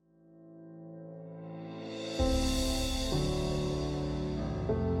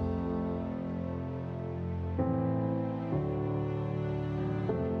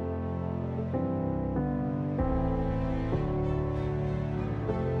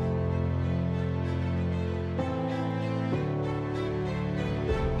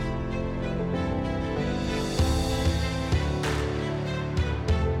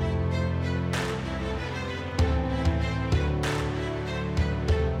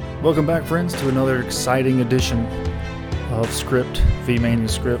Welcome back, friends, to another exciting edition of Script v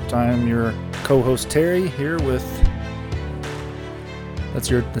Manuscript. I am your co-host Terry here with. That's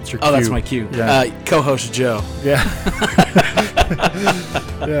your cue. Oh, that's my cue. Yeah. Co-host Joe. Yeah.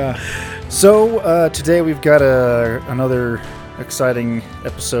 Yeah. So today we've got another exciting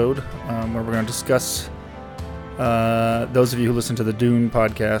episode where we're going to discuss. Those of you who listen to the Dune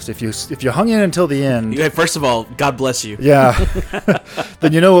podcast, if you hung in until the end, First of all, God bless you. yeah,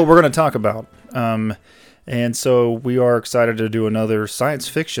 then you know what we're going to talk about. And so we are excited to do another science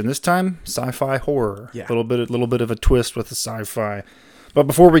fiction. This time, sci-fi horror. Yeah. A little bit of a twist with the sci-fi. But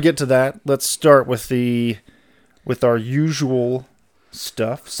before we get to that, let's start with our usual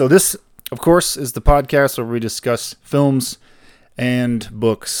stuff. So this, of course, is the podcast where we discuss films and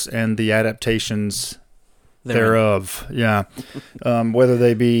books and the adaptations thereof. Yeah. Whether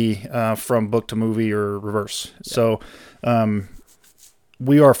they be from book to movie or reverse. Yeah. So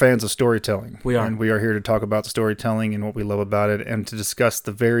we are fans of storytelling. We are. And we are here to talk about storytelling and what we love about it and to discuss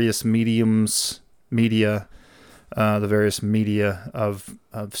the various media of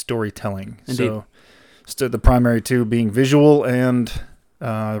storytelling. Indeed. So the primary two being visual and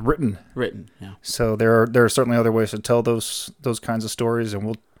written. Written, yeah. So there are certainly other ways to tell those kinds of stories, and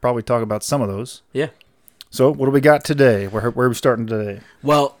we'll probably talk about some of those. Yeah. So what do we got today? Where are we starting today?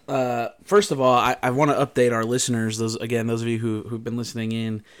 Well, first of all, I want to update our listeners, those of you who've been listening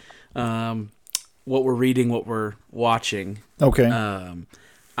in, what we're reading, what we're watching. Okay.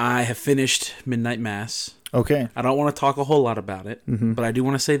 I have finished Midnight Mass. Okay. I don't want to talk a whole lot about it, Mm-hmm. but I do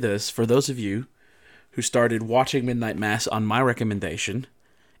want to say this. For those of you who started watching Midnight Mass on my recommendation,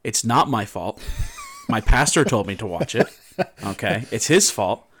 it's not my fault. My pastor told me to watch it. Okay. It's his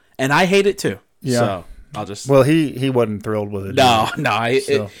fault. And I hate it too. Yeah. So I'll just... Well, he wasn't thrilled with it. No.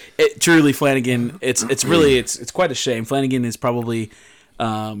 So. It truly, Flanagan, it's quite a shame. Flanagan is probably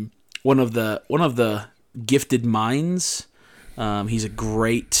one of the gifted minds. He's a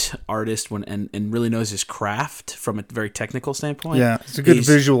great artist and really knows his craft from a very technical standpoint. Yeah, he's a good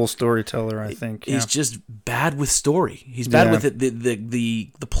visual storyteller, I think. He's just bad with story. He's bad with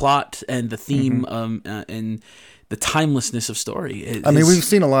the plot and the theme and the timelessness of story. We've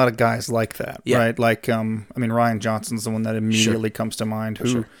seen a lot of guys like that, Yeah. right? Like, Rian Johnson's the one that immediately comes to mind.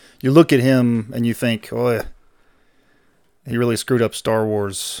 You look at him and you think, oh, yeah, he really screwed up Star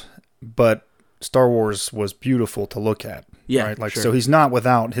Wars, but Star Wars was beautiful to look at. Yeah, right? So he's not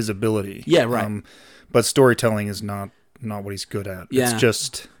without his ability. Yeah, right. But storytelling is not what he's good at. Yeah. It's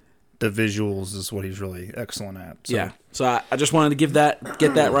just the visuals is what he's really excellent at. So. Yeah. So I just wanted to get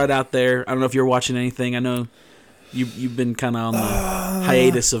that right out there. I don't know if you're watching anything. I know you've been kind of on the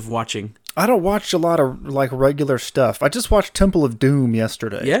hiatus of watching. I don't watch a lot of like regular stuff. I just watched Temple of Doom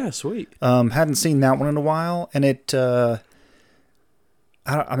yesterday. Yeah, sweet. Hadn't seen that one in a while, and it.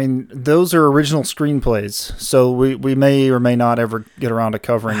 Those are original screenplays, so we may or may not ever get around to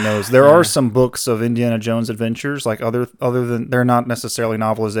covering those. There are some books of Indiana Jones adventures, like other than they're not necessarily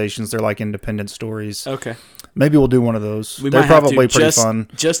novelizations; they're like independent stories. Okay, maybe we'll do one of those. They're probably pretty fun,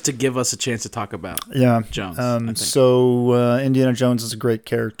 just to give us a chance to talk about. Yeah, Jones. So Indiana Jones is a great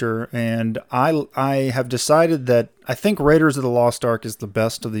character, and I have decided that I think Raiders of the Lost Ark is the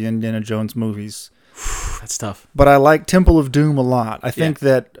best of the Indiana Jones movies. That's tough. But I like Temple of Doom a lot. I think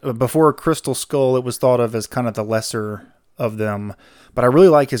that before Crystal Skull, it was thought of as kind of the lesser of them. But I really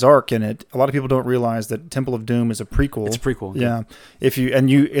like his arc in it. A lot of people don't realize that Temple of Doom is a prequel. It's a prequel. Yeah.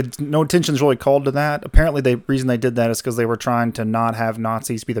 No attention's really called to that. Apparently, the reason they did that is because they were trying to not have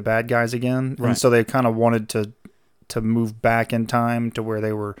Nazis be the bad guys again. Right. And so they kind of wanted to move back in time to where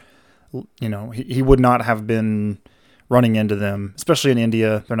they were, he would not have been running into them, especially in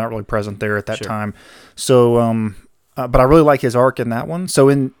India. They're not really present there at that time. So, but I really like his arc in that one. So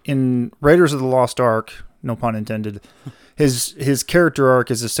in Raiders of the Lost Ark, no pun intended, his character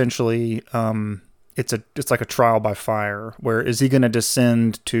arc is essentially, it's like a trial by fire, where is he going to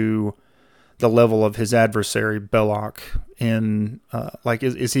descend to the level of his adversary, Belloc,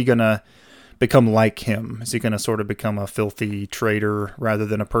 is he going to become like him? Is he going to sort of become a filthy traitor rather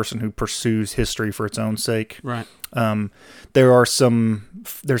than a person who pursues history for its own sake? Right. There's some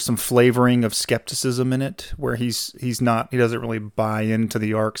flavoring of skepticism in it, where he doesn't really buy into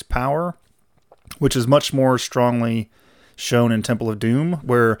the Ark's power, which is much more strongly shown in Temple of Doom,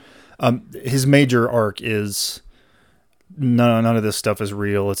 where his major arc is none of this stuff is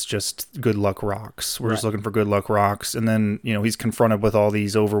real. It's just good luck rocks. We're just looking for good luck rocks. And then, he's confronted with all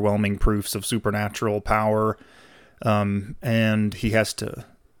these overwhelming proofs of supernatural power. And he has to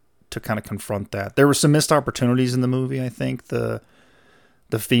kind of confront that. There were some missed opportunities in the movie. I think the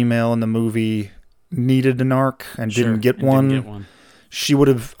female in the movie needed an arc and didn't get one. she would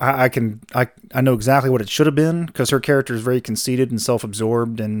have. I know exactly what it should have been, because her character is very conceited and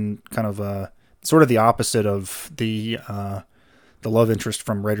self-absorbed and kind of sort of the opposite of the love interest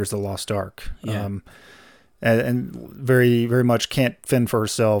from Raiders of the Lost Ark. Yeah. And very, very much can't fend for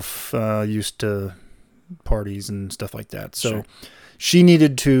herself, used to parties and stuff like that. So Sure. she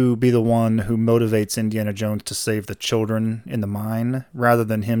needed to be the one who motivates Indiana Jones to save the children in the mine, rather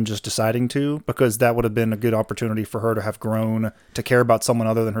than him just deciding to, because that would have been a good opportunity for her to have grown to care about someone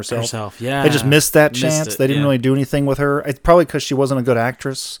other than herself. Yeah. They just missed that Missed chance. it, They didn't yeah. really do anything with her. It's probably because she wasn't a good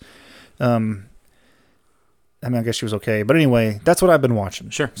actress. I mean, I guess she was okay. But anyway, that's what I've been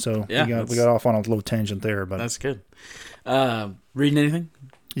watching. Sure. So Yeah, we got off on a little tangent there. But That's good. Reading anything?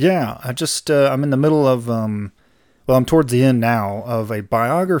 yeah, I just, I'm in the middle of, well, I'm towards the end now of a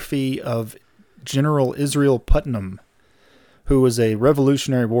biography of General Israel Putnam, who was a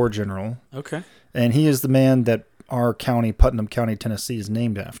Revolutionary War general. Okay. And he is the man that our county, Putnam County, Tennessee, is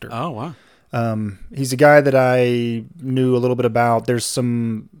named after. Oh, wow. He's a guy that I knew a little bit about. There's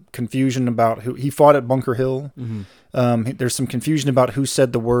some confusion about who he fought at Bunker Hill. Mm-hmm. There's some confusion about who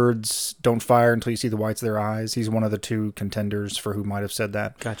said the words "Don't fire until you see the whites of their eyes." He's one of the two contenders for who might have said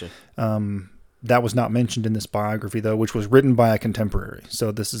that. Gotcha. That was not mentioned in this biography, though, which was written by a contemporary.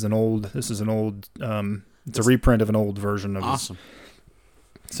 So this is an old. It's a reprint of an old version of. Awesome.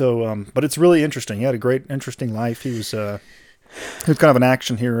 So, but it's really interesting. He had a great, interesting life. He was kind of an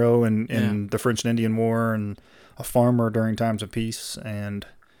action hero in the French and Indian War, and a farmer during times of peace, and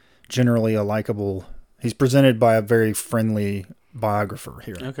generally a likable. He's presented by a very friendly biographer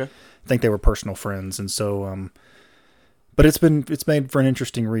here. Okay. I think they were personal friends, and so. But it's made for an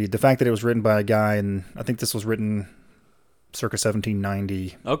interesting read. The fact that it was written by a guy, and I think this was written circa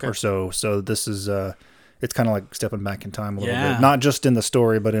 1790 or so. So this is it's kind of like stepping back in time a little bit, not just in the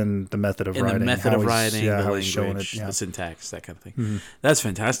story, but in the method of writing. The method of writing, the how he's showing language, it, the syntax, that kind of thing. Mm-hmm. That's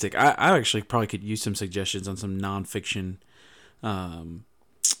fantastic. I actually probably could use some suggestions on some nonfiction.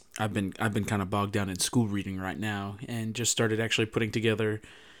 I've been kind of bogged down in school reading right now, and just started actually putting together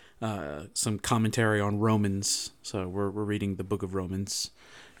some commentary on Romans. So we're reading the book of Romans,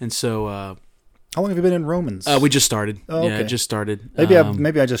 and so. How long have you been in Romans? We just started. Oh, okay. Yeah, just started.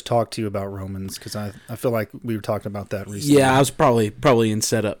 Maybe I just talked to you about Romans, because I feel like we were talking about that recently. Yeah, I was probably in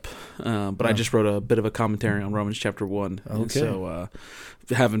setup, but I just wrote a bit of a commentary on Romans chapter 1. Okay. And so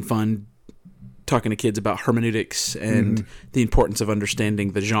having fun talking to kids about hermeneutics and the importance of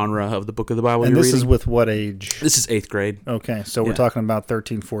understanding the genre of the book of the Bible. And you're this reading. is with what age? This is 8th grade. Okay, so we're talking about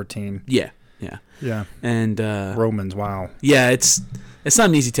 13, 14. Yeah. And Romans, wow. Yeah, it's not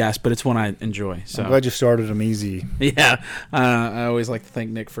an easy task, but it's one I enjoy. So I'm glad you started them easy. Yeah, I always like to thank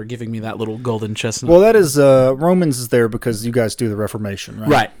Nick for giving me that little golden chestnut. Well, that is Romans is there because you guys do the Reformation,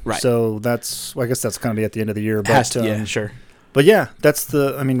 right? Right. So I guess that's going to be at the end of the year. But, yeah, sure. But yeah,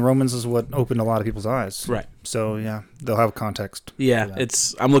 Romans is what opened a lot of people's eyes. Right. So yeah, they'll have context. Yeah,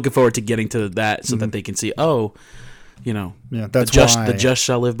 I'm looking forward to getting to that so that they can see, that's the just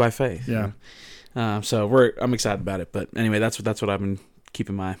shall live by faith. Yeah. So I'm excited about it. But anyway, that's what I've been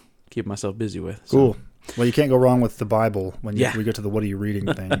keeping myself busy with. So. Cool. Well, you can't go wrong with the Bible when we get to the "what are you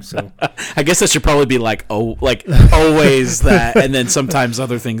reading" thing. So I guess that should probably be like always that, and then sometimes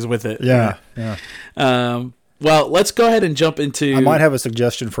other things with it. Yeah. Well, let's go ahead and jump into. I might have a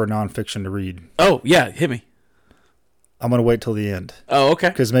suggestion for nonfiction to read. Oh yeah, hit me. I'm going to wait till the end. Oh, okay.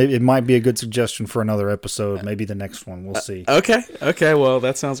 Because maybe it might be a good suggestion for another episode. Maybe the next one. We'll see. Okay. Well,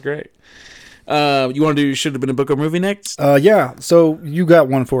 that sounds great. You want to do should have been a book or movie next? Yeah. So you got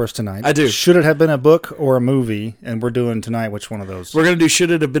one for us tonight. I do. Should it have been a book or a movie? And we're doing tonight. Which one of those? We're gonna do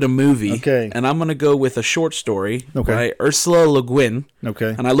should it have been a movie? Okay. And I'm gonna go with a short story. Okay. By Ursula Le Guin.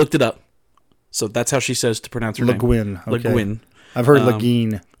 Okay. And I looked it up, so that's how she says to pronounce her Le name. Guin. Okay. Le Guin. I've heard Le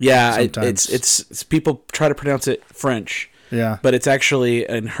Guin. Yeah, sometimes. it's people try to pronounce it French. Yeah. But it's actually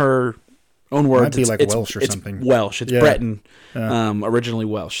in her own words. It might be it's Welsh or something. It's Welsh. It's Breton. Originally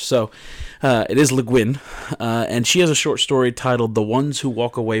Welsh. So it is Le Guin, and she has a short story titled "The Ones Who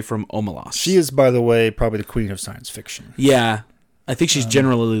Walk Away from Omelas." She is, by the way, probably the queen of science fiction. Yeah, I think she's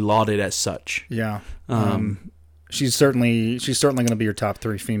generally lauded as such. Yeah. She's certainly going to be your top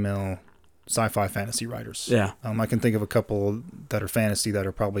 3 female sci-fi fantasy writers. Yeah. I can think of a couple that are fantasy that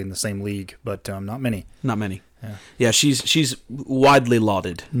are probably in the same league, but not many. Not many. Yeah, she's widely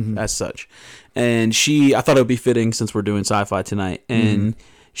lauded as such, and I thought it would be fitting since we're doing sci-fi tonight, and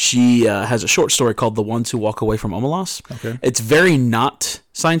she has a short story called "The Ones Who Walk Away from Omelas." Okay. It's very not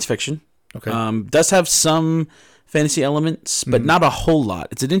science fiction. Okay. Does have some fantasy elements, but not a whole lot.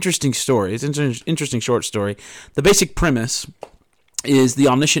 It's an interesting story. It's an interesting short story. The basic premise is the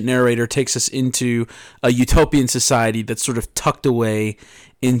omniscient narrator takes us into a utopian society that's sort of tucked away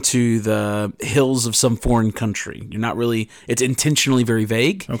into the hills of some foreign country. It's intentionally very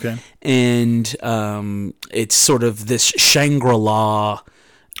vague. Okay. And it's sort of this Shangri-La,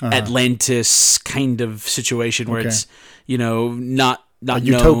 Atlantis kind of situation where it's, not a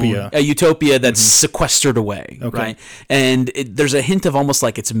utopia. A utopia that's sequestered away, right? And there's a hint of almost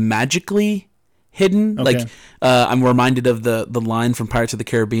like it's magically hidden. Like I'm reminded of the line from Pirates of the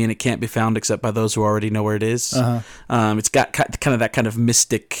Caribbean, "It can't be found except by those who already know where it is." It's got kind of that kind of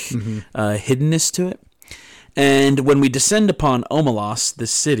mystic hiddenness to it. And when we descend upon Omelas,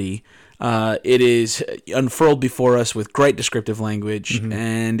 this city, it is unfurled before us with great descriptive language,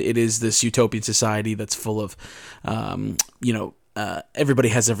 and it is this utopian society that's full of, everybody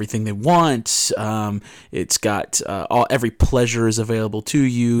has everything they want. It's got every pleasure is available to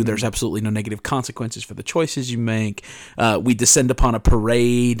you. There's absolutely no negative consequences for the choices you make. We descend upon a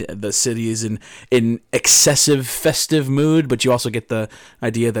parade. The city is in excessive festive mood, but you also get the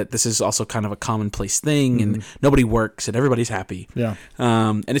idea that this is also kind of a commonplace thing, and nobody works and everybody's happy. Yeah,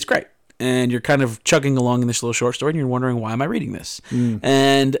 and it's great. And you're kind of chugging along in this little short story, and you're wondering, why am I reading this?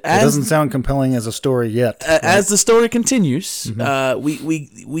 And it doesn't sound compelling as a story yet. As the story continues,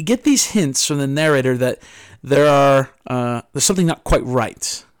 we get these hints from the narrator that there's something not quite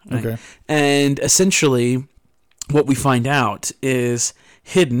right. Okay. And essentially, what we find out is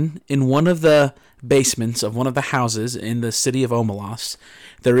hidden in one of the basements of one of the houses in the city of Omelas,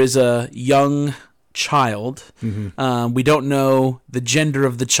 there is a young child. We don't know the gender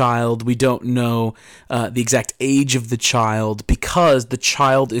of the child. We don't know the exact age of the child, because the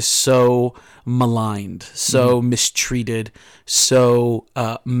child is so maligned, so mistreated, so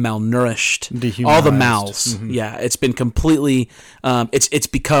malnourished. Dehumanized. All the mouths. Yeah, it's been completely. It's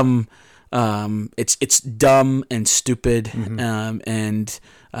become. It's dumb and stupid, and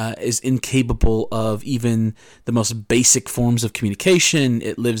is incapable of even the most basic forms of communication.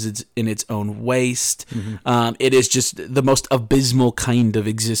 It lives in its own waste. It is just the most abysmal kind of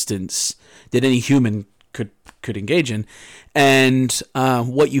existence that any human could engage in. And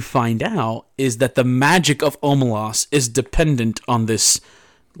what you find out is that the magic of Omelas is dependent on this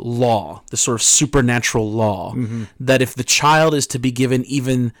law, the sort of supernatural law, that if the child is to be given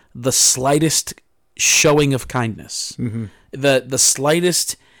even the slightest showing of kindness, the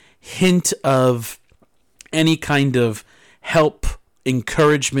slightest hint of any kind of help,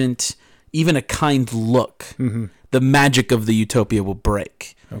 encouragement, even a kind look, the magic of the utopia will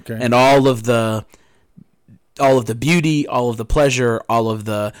break. Okay. And all of the beauty, all of the pleasure, all of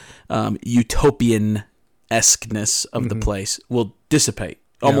the utopian-esqueness of the place will dissipate.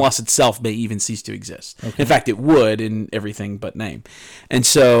 Omelas itself may even cease to exist. Okay. In fact, it would in everything but name. And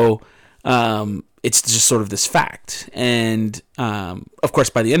so it's just sort of this fact. And, of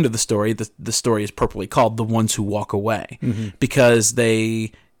course, by the end of the story, the story is purposely called The Ones Who Walk Away, because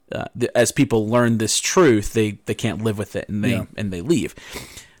they, as people learn this truth, they can't live with it, and they leave.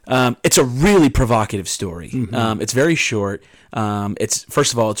 It's a really provocative story. It's very short.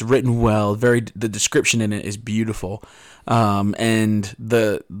 First of all, it's written well. The description in it is beautiful. And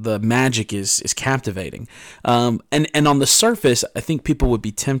the magic is captivating. And on the surface, I think people would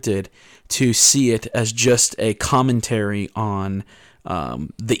be tempted to see it as just a commentary on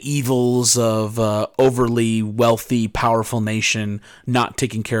the evils of overly wealthy, powerful nation not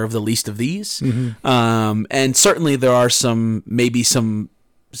taking care of the least of these. And certainly there are some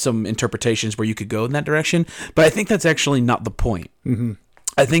interpretations where you could go in that direction, but I think that's actually not the point.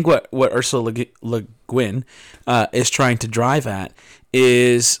 I think what Ursula Le Guin is trying to drive at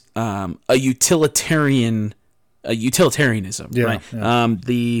is a utilitarianism, right? Yeah.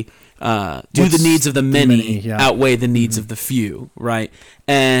 Do the needs of the many outweigh the needs of the few, right?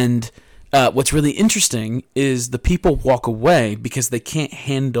 And what's really interesting is the people walk away because they can't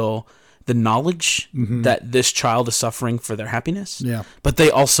handle the knowledge that this child is suffering for their happiness. Yeah. But they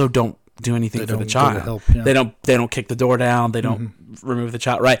also don't do anything for the child. Help, They don't kick the door down. They don't remove the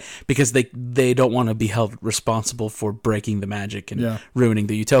child, right? Because they don't want to be held responsible for breaking the magic and ruining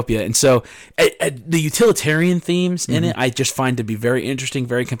the utopia. And so the utilitarian themes in it, I just find to be very interesting,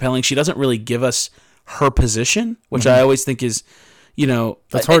 very compelling. She doesn't really give us her position, which I always think is,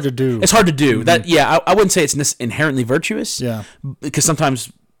 that's hard to do. It's hard to do. That I wouldn't say it's inherently virtuous. Yeah, because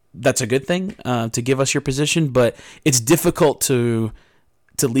sometimes that's a good thing to give us your position, but it's difficult to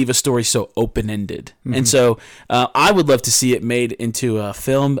leave a story so open-ended. And so I would love to see it made into a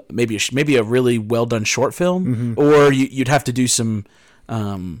film, maybe a really well-done short film, or you'd have to do some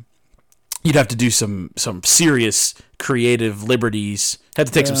you'd have to do some serious creative liberties. Had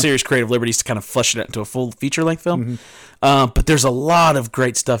to take some serious creative liberties to kind of flesh it out into a full feature-length film. But there's a lot of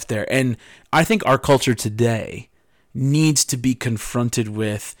great stuff there. And I think our culture today needs to be confronted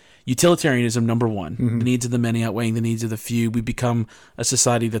with utilitarianism, number one. The needs of the many outweighing the needs of the few. We become a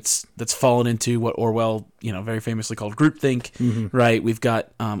society that's fallen into what Orwell, very famously called groupthink, right? We've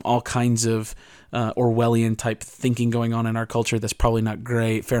got all kinds of Orwellian type thinking going on in our culture that's probably not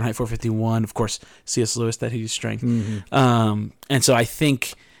great. Fahrenheit 451, of course, C.S. Lewis, That Hideous Strength. And so I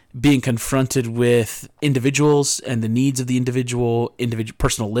think being confronted with individuals and the needs of the individual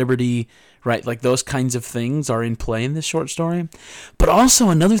personal liberty, right? Like those kinds of things are in play in this short story. But also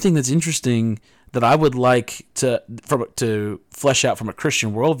another thing that's interesting that I would like to flesh out from a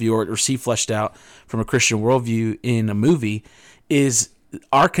Christian worldview or see fleshed out from a Christian worldview in a movie is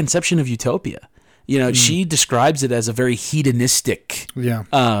our conception of utopia. She describes it as a very hedonistic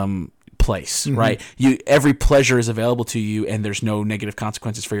place, right? Every pleasure is available to you, and there's no negative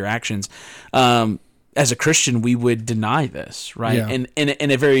consequences for your actions. As a Christian, we would deny this, right? Yeah. And in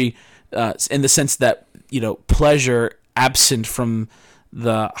a very in the sense that pleasure absent from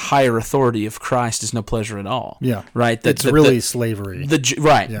the higher authority of Christ is no pleasure at all. Yeah, right. It's really slavery.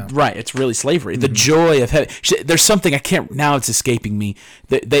 Right. It's really slavery. The joy of heaven. There's something I can't now. It's escaping me.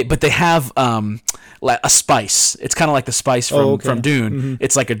 But they have like a spice. It's kind of like the spice from Dune.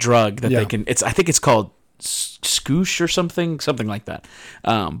 It's like a drug that they can. I think it's called scoosh or something like that.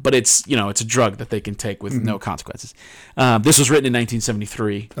 But it's it's a drug that they can take with no consequences. This was written in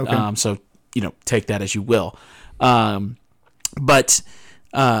 1973. Okay. So take that as you will. But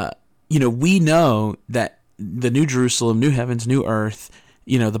we know that the New Jerusalem, new heavens, new earth,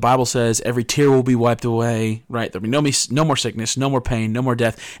 the Bible says every tear will be wiped away, right? There'll be no more sickness, no more pain, no more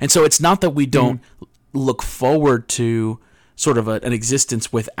death. And so it's not that we don't look forward to sort of an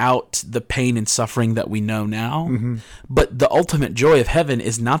existence without the pain and suffering that we know now. But the ultimate joy of heaven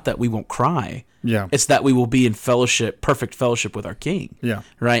is not that we won't cry. Yeah. It's that we will be in perfect fellowship with our King. Yeah.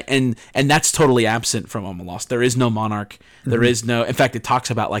 Right? And that's totally absent from Omelos. There is no monarch. There is no, in fact, it talks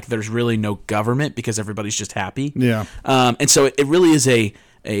about like there's really no government because everybody's just happy. Yeah. And so it really is a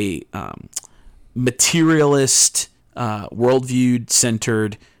materialist, worldview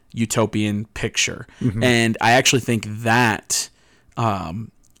centered utopian picture. And I actually think that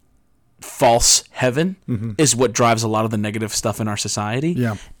false heaven is what drives a lot of the negative stuff in our society.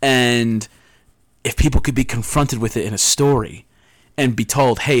 Yeah. And if people could be confronted with it in a story and be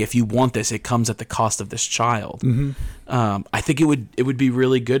told, hey, if you want this, it comes at the cost of this child, I think it would be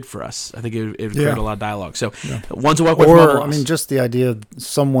really good for us. I think it would create a lot of dialogue. So one to walk with Or, I mean, just the idea of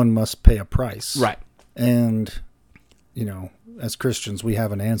someone must pay a price. Right. And, as Christians, we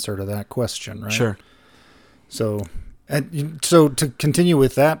have an answer to that question, right? Sure. So to continue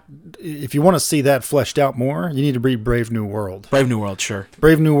with that, if you want to see that fleshed out more, you need to read Brave New World. Brave New World, sure.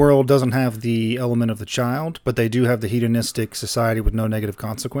 Brave New World doesn't have the element of the child, but they do have the hedonistic society with no negative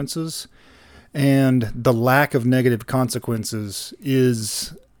consequences. And the lack of negative consequences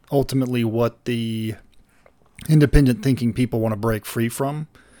is ultimately what the independent thinking people want to break free from.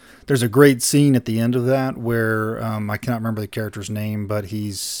 There's a great scene at the end of that where I cannot remember the character's name, but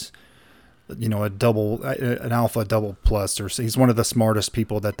he's an alpha double plus, or he's one of the smartest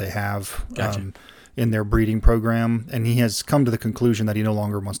people that they have in their breeding program, and he has come to the conclusion that he no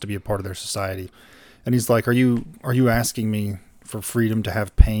longer wants to be a part of their society. And he's like, "Are you asking me for freedom to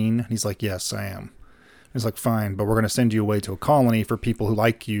have pain?" And he's like, "Yes, I am." He's like, "Fine, but we're going to send you away to a colony for people who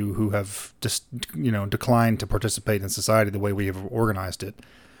like you, who have just declined to participate in society the way we have organized it.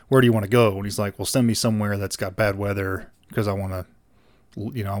 Where do you want to go?" And he's like, "Well, send me somewhere that's got bad weather because I want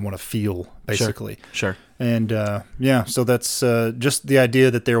to feel, basically." Sure. And so that's just the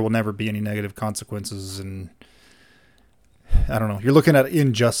idea that there will never be any negative consequences. And I don't know, you're looking at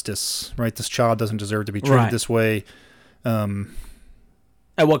injustice, right? This child doesn't deserve to be treated this way. At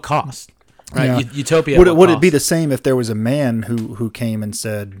what cost? Right. Yeah. Utopia. Would it be the same if there was a man who came and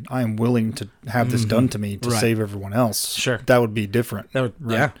said, "I am willing to have this done to me to save everyone else"? Sure. That would be different. Right?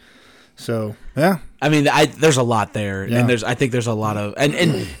 Yeah. So, yeah. I mean, there's a lot there, and I think there's a lot of,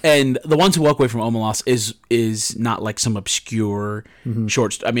 and the ones who walk away from Omelos is not like some obscure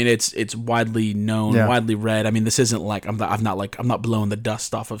short. I mean, it's widely known, widely read. I mean, this isn't like I'm not blowing the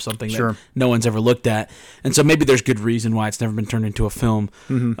dust off of something that no one's ever looked at, and so maybe there's good reason why it's never been turned into a film.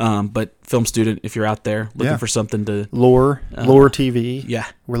 But film student, if you're out there looking for something to Lore TV,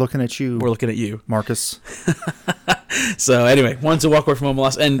 we're looking at you, Marcus. Marcus. So anyway, ones who walk away from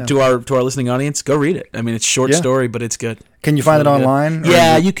Omelos, and to our listening audience, audience, go read it. I mean, it's a short story, but it's good. Can you find it online?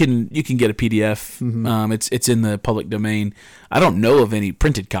 Yeah, you can get a PDF. Mm-hmm. It's in the public domain. I don't know of any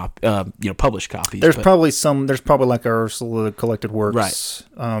printed published copies. There's probably like Ursula Collected Works.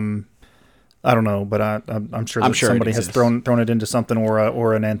 Right. I don't know, but I'm sure that somebody has thrown it into something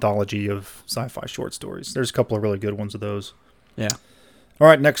or an anthology of sci-fi short stories. There's a couple of really good ones of those. Yeah. All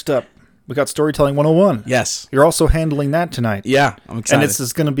right, next up, we got Storytelling 101. Yes. You're also handling that tonight. Yeah, I'm excited. And this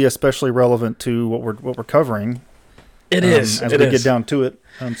is going to be especially relevant to what we're covering. It is. As we get down to it.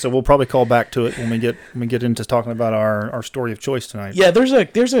 So we'll probably call back to it when we get into talking about our story of choice tonight. Yeah, there's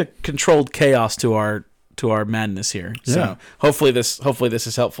a controlled chaos to our madness here. So yeah. hopefully this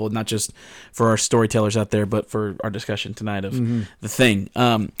is helpful, not just for our storytellers out there, but for our discussion tonight of the thing.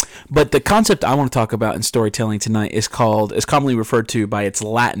 But the concept I want to talk about in storytelling tonight is commonly referred to by its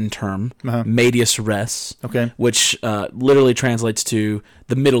Latin term, medias res, which literally translates to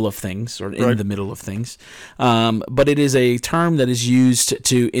the middle of things, or in the middle of things. But it is a term that is used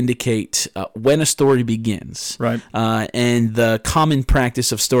to indicate when a story begins. Right. And the common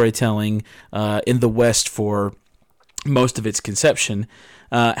practice of storytelling in the West for most of its conception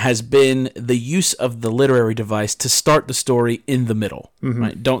has been the use of the literary device to start the story in the middle.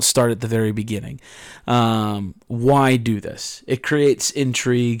 Right? Don't start at the very beginning. Why do this? It creates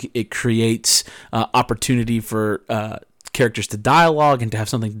intrigue. It creates opportunity for characters to dialogue and to have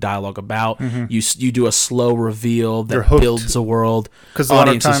something to dialogue about. You do a slow reveal that builds a world. Because a lot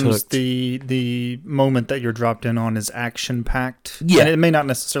of times the moment that you're dropped in on is action packed. Yeah, and it may not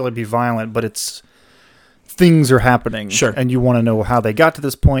necessarily be violent, but it's things are happening. Sure, and you want to know how they got to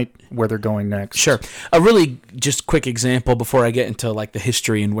this point, where they're going next. Sure, a really just quick example before I get into like the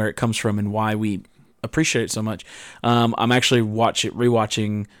history and where it comes from and why we appreciate it so much. I'm actually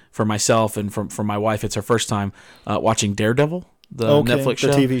rewatching for myself and for my wife. It's her first time watching Daredevil, the Netflix show,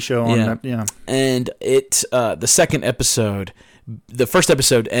 the TV show. And it the second episode. The first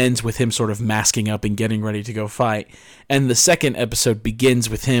episode ends with him sort of masking up and getting ready to go fight, and the second episode begins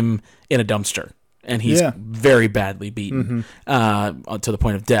with him in a dumpster, and he's very badly beaten to the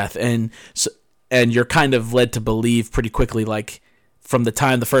point of death, and you're kind of led to believe pretty quickly, like from the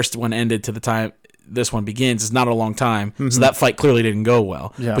time the first one ended to the time this one begins is not a long time, so that fight clearly didn't go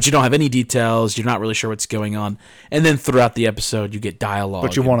well. Yeah. But you don't have any details. You're not really sure what's going on. And then throughout the episode, you get dialogue.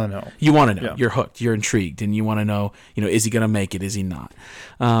 But you want to know. You want to know. Yeah. You're hooked. You're intrigued, and you want to know. Is he going to make it? Is he not?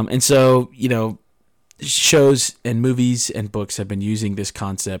 And so, shows and movies and books have been using this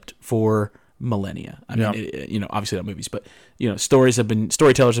concept for millennia. I mean, obviously not movies, but storytellers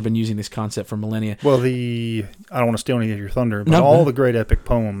have been using this concept for millennia. Well, I don't want to steal any of your thunder, but all the great epic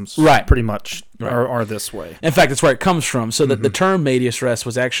poems, pretty much are this way. In fact, that's where it comes from. So that the term medias res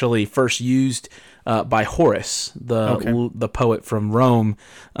was actually first used by Horace, the poet from Rome,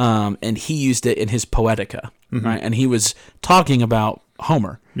 and he used it in his Poetica, right? And he was talking about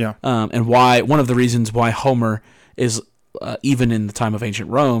Homer, and why one of the reasons why Homer is even in the time of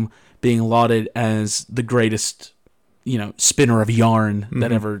ancient Rome being lauded as the greatest, spinner of yarn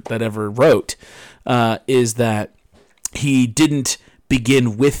that ever wrote, is that he didn't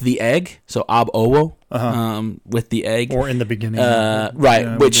begin with the egg, so ab ovo, with the egg, or in the beginning,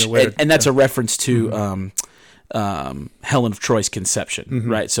 right? Which and that's a reference to Helen of Troy's conception,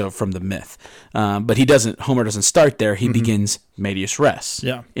 right? So from the myth, but Homer doesn't start there. He begins medias res,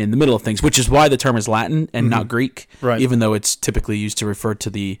 in the middle of things, which is why the term is Latin and not Greek, right? Even though it's typically used to refer to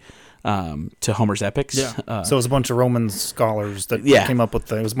the to Homer's epics. Yeah. So it was a bunch of Roman scholars that came up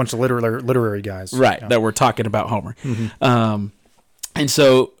with it was a bunch of literary guys, right? That were talking about Homer. And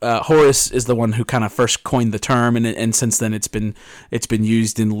so Horace is the one who kind of first coined the term, and since then it's been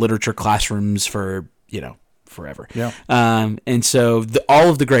used in literature classrooms for forever. Yeah. And so all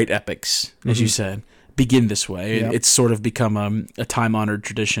of the great epics, as you said, begin this way. Yep. It's sort of become a time-honored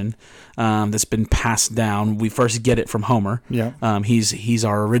tradition that's been passed down. We first get it from Homer. Yeah. He's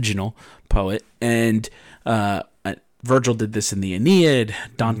our original poet, and Virgil did this in the Aeneid.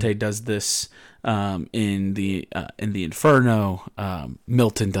 Dante does this in the Inferno.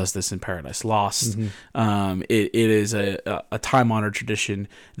 Milton does this in Paradise Lost. It is a time-honored tradition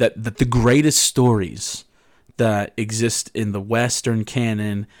that the greatest stories that exist in the Western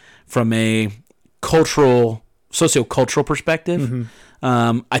canon from a sociocultural perspective.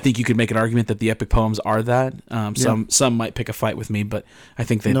 I think you could make an argument that the epic poems are that. Some might pick a fight with me, but I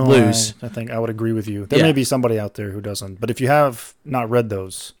think they'd lose. I think I would agree with you. There may be somebody out there who doesn't, but if you have not read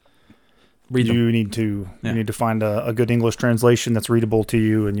those, you need to find a good English translation that's readable to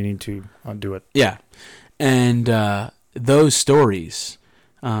you, and you need to do it. Yeah, and those stories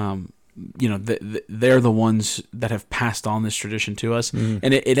they're the ones that have passed on this tradition to us.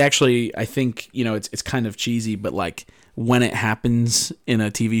 And it actually, I think, it's kind of cheesy, but like when it happens in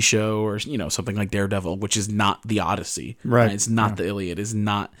a TV show or, something like Daredevil, which is not the Odyssey, right? It's not the Iliad, it's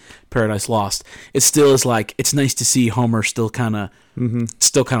not Paradise Lost. It still is like, it's nice to see Homer still kind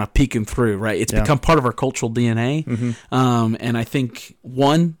of peeking through, right? It's become part of our cultural DNA. And I think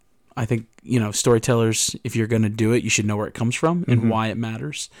storytellers, if you're going to do it, you should know where it comes from and why it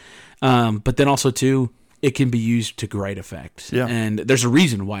matters. But then also too, it can be used to great effect. Yeah. And there's a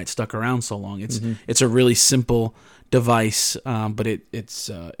reason why it's stuck around so long. It's a really simple device, but it's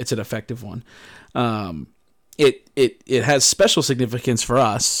an effective one. It has special significance for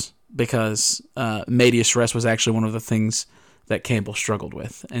us because medias res was actually one of the things that Campbell struggled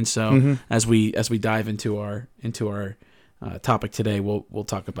with. And so as we dive into our topic today, we'll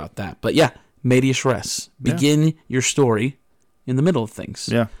talk about that. But yeah, medias res. Begin your story in the middle of things.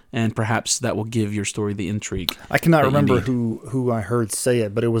 Yeah. And perhaps that will give your story the intrigue. I cannot remember who I heard say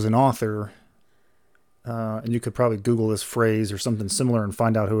it, but it was an author. And you could probably Google this phrase or something similar and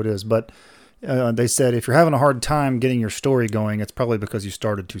find out who it is. But they said if you're having a hard time getting your story going, it's probably because you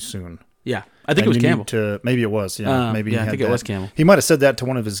started too soon. Yeah, I think it was Campbell. Maybe it was. Yeah, maybe. I think it was Campbell. He might have said that to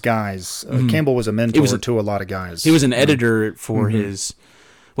one of his guys. Campbell was a mentor to a lot of guys. He was an editor for his.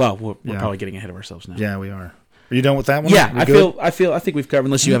 Well, we're probably getting ahead of ourselves now. Yeah, we are. Are you done with that one? Yeah, I think we've covered.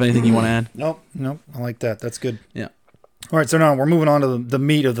 Unless you have anything you want to add. Nope. I like that. That's good. Yeah. All right, so now we're moving on to the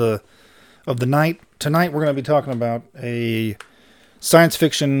meat of the night. Tonight we're going to be talking about a science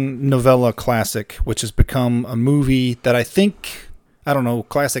fiction novella classic, which has become a movie that I think, I don't know,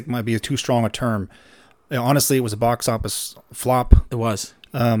 classic might be too strong a term. Honestly, it was a box office flop. It was.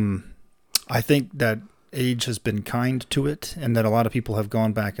 I think that age has been kind to it, and that a lot of people have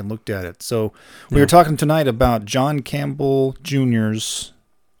gone back and looked at it. So we were talking tonight about John Campbell Jr.'s,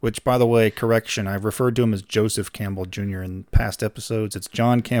 which, by the way, correction, I've referred to him as Joseph Campbell Jr. in past episodes. It's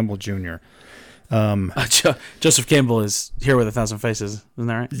John Campbell Jr. Joseph Campbell is Here with a Thousand Faces, isn't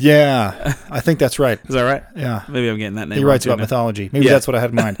that right? Yeah, I think that's right. Is that right? Yeah. Maybe I'm getting that name. He writes about mythology. Maybe that's what I had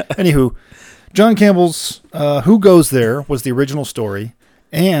in mind. Anywho, John Campbell's Who Goes There was the original story,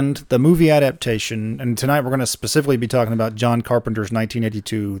 and the movie adaptation. And tonight we're going to specifically be talking about John Carpenter's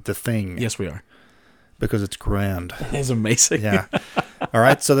 1982 The Thing. Yes, we are. Because it's grand. It's amazing. Yeah. All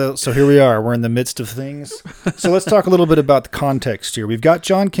right, so here we are. We're in the midst of things. So let's talk a little bit about the context here. We've got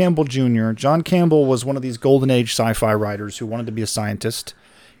John Campbell Jr. John Campbell was one of these golden age sci-fi writers who wanted to be a scientist.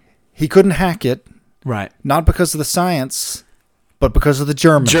 He couldn't hack it. Right. Not because of the science, but because of the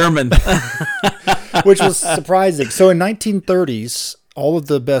German. Which was surprising. So in 1930s, all of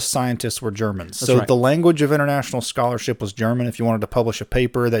the best scientists were Germans. That's so right. The language of international scholarship was German. If you wanted to publish a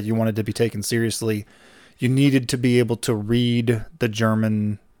paper that you wanted to be taken seriously, you needed to be able to read the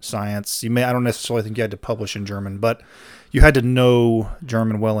German science. I don't necessarily think you had to publish in German, but you had to know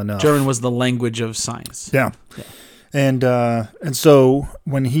German well enough. German was the language of science. Yeah. And so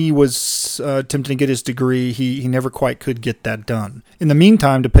when he was attempting to get his degree, he never quite could get that done. In the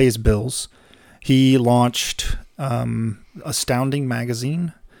meantime, to pay his bills, he launched Astounding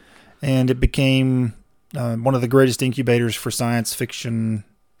Magazine, and it became one of the greatest incubators for science fiction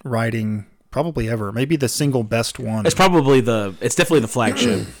writing probably ever. Maybe the single best one. It's definitely the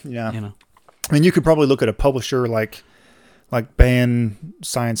flagship. Yeah. I mean, you could probably look at a publisher like Ban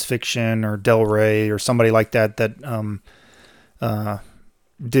Science Fiction or Del Rey or somebody like that did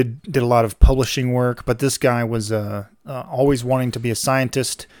a lot of publishing work, but this guy was always wanting to be a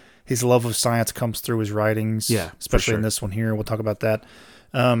scientist. His love of science comes through his writings, especially in this one here. We'll talk about that.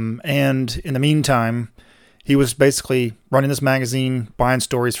 And in the meantime, he was basically running this magazine, buying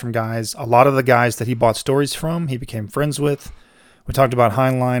stories from guys. A lot of the guys that he bought stories from, he became friends with. We talked about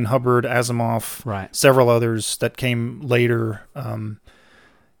Heinlein, Hubbard, Asimov, right. Several others that came later.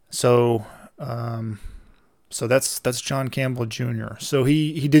 So that's John Campbell Jr. So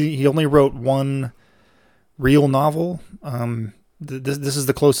he only wrote one real novel. This is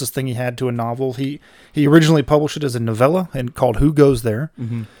the closest thing he had to a novel. He originally published it as a novella and called Who Goes There?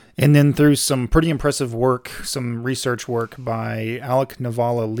 Mm-hmm. And then through some pretty impressive work, some research work by Alec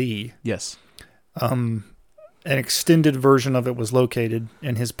Navala Lee. Yes. An extended version of it was located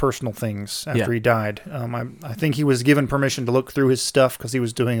in his personal things after he died. I think he was given permission to look through his stuff because he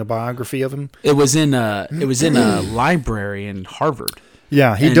was doing a biography of him. It was in a library in Harvard.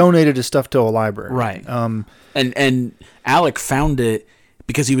 Yeah, he donated his stuff to a library. Right. And Alec found it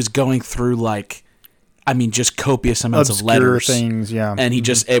because he was going through just copious amounts obscure of letters. Things, yeah. And he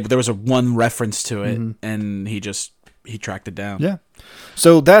just there was one reference to it, and he just he tracked it down. Yeah.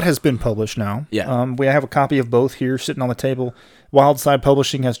 So that has been published now. Yeah. We have a copy of both here sitting on the table. Wildside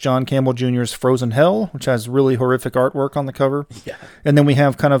Publishing has John Campbell Jr.'s Frozen Hell, which has really horrific artwork on the cover. Yeah. And then we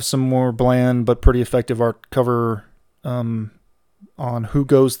have kind of some more bland but pretty effective art cover on Who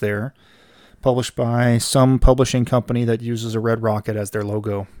Goes There, published by some publishing company that uses a red rocket as their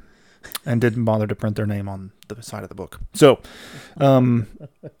logo and didn't bother to print their name on the side of the book. So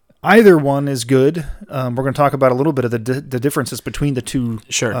either one is good. We're going to talk about a little bit of the differences between the two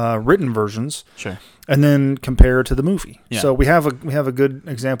written versions. Sure. And then compare to the movie. Yeah. So we have a good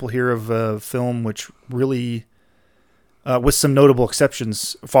example here of a film which really, with some notable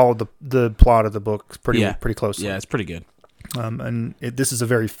exceptions, followed the plot of the book pretty closely. Yeah, it's pretty good. This is a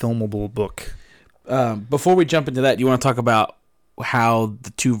very filmable book. Before we jump into that, do you want to talk about how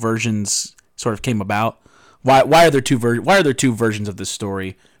the two versions sort of came about? Why are there two versions of this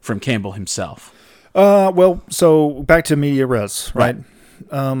story from Campbell himself? Well, so back to media res, right?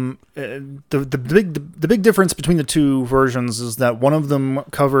 The big difference between the two versions is that one of them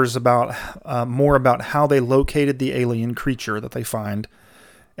covers more about how they located the alien creature that they find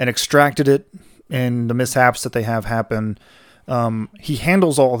and extracted it and the mishaps that they have happen. He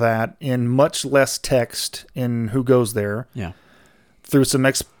handles all that in much less text in Who Goes There. Yeah. Through some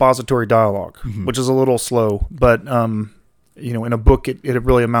expository dialogue, which is a little slow, but in a book it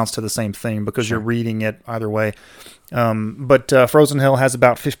really amounts to the same thing because you're reading it either way. But Frozen Hell has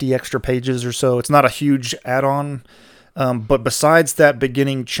about 50 extra pages or so. It's not a huge add-on, but besides that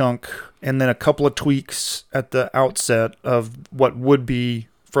beginning chunk and then a couple of tweaks at the outset of what would be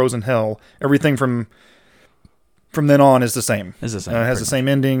Frozen Hell, everything from then on is the same. It has the same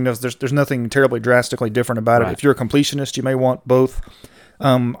ending. There's nothing terribly drastically different about it. If you're a completionist, you may want both.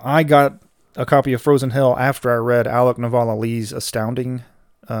 I got a copy of Frozen Hell after I read Alec Navala Lee's Astounding,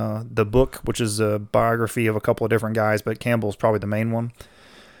 the book, which is a biography of a couple of different guys, but Campbell's probably the main one.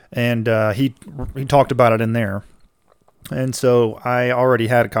 And he talked about it in there. And so I already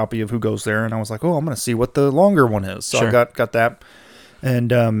had a copy of Who Goes There, and I was like, oh, I'm going to see what the longer one is. So I got that.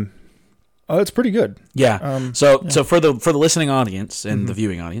 And it's pretty good. Yeah. So for the listening audience and the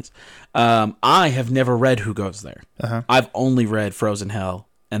viewing audience, I have never read Who Goes There. I've only read Frozen Hell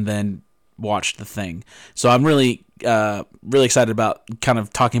and then watched The Thing. So I'm really excited about kind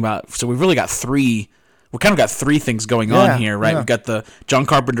of talking about. So we've really got three things going on here, right? We've got the John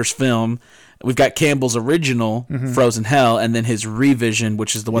Carpenter's film. We've got Campbell's original Frozen Hell, and then his revision,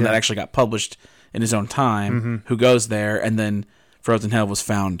 which is the one that actually got published in his own time. Who Goes There, and then Frozen Hell was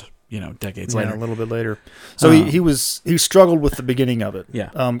found. Decades later. A little bit later. So he struggled with the beginning of it. Yeah.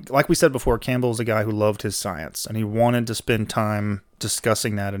 Like we said before, Campbell's a guy who loved his science, and he wanted to spend time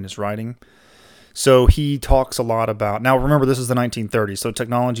discussing that in his writing. So he talks a lot about... Now, remember, this is the 1930s, so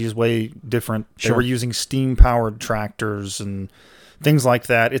technology is way different. They were using steam-powered tractors and things like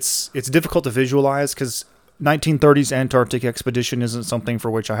that. It's difficult to visualize because 1930s Antarctic expedition isn't something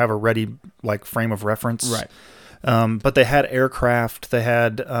for which I have a ready frame of reference. Right. But they had aircraft, they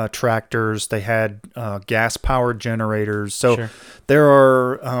had tractors, they had gas-powered generators. So there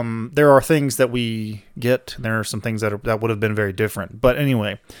are things that we get. There are some things that would have been very different. But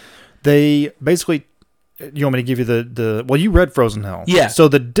anyway, they basically. You want me to give you well, you read Frozen Hell. Yeah. So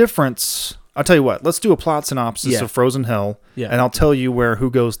the difference. I'll tell you what. Let's do a plot synopsis of Frozen Hell, and I'll tell you where Who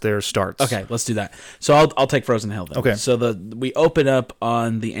Goes There starts. Okay, let's do that. So I'll take Frozen Hell then. Okay. So we open up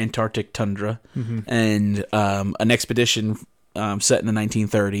on the Antarctic tundra, and an expedition set in the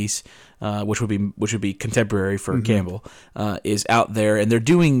 1930s, which would be contemporary for Campbell, is out there, and they're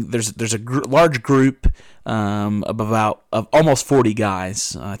doing. There's a large group of almost 40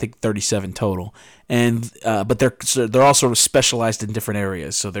 guys. I think 37 total. And but they're all sort of specialized in different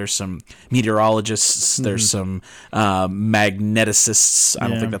areas. So there's some meteorologists, there's some magneticists. I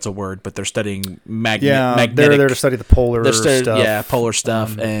don't think that's a word, but they're studying magnetic. They're there to study the polar stuff. Yeah, polar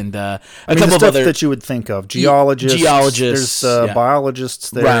stuff, and a couple of stuff that you would think of. Geologists. There's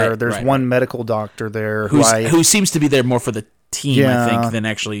biologists there. There's one medical doctor there who seems to be there more for the team, I think, than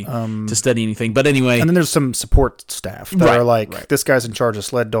actually to study anything. But anyway, and then there's some support staff that are this guy's in charge of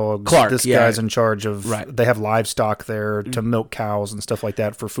sled dogs. Clark, this guy's in charge of. They have livestock there to milk cows and stuff like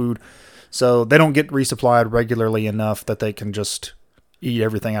that for food. So they don't get resupplied regularly enough that they can just eat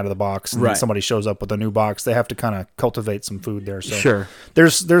everything out of the box. And then somebody shows up with a new box. They have to kind of cultivate some food there. So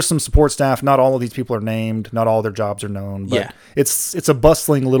there's some support staff. Not all of these people are named. Not all their jobs are known. But it's a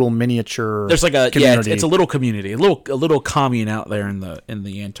bustling little miniature. There's community. It's a little community, a little commune out there in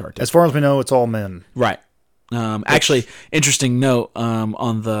the Antarctic. As far as we know, it's all men. Right. Actually, interesting note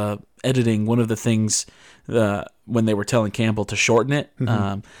on the editing. One of the things when they were telling Campbell to shorten it,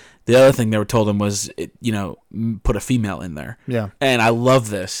 The other thing they were told him was, put a female in there. Yeah. And I love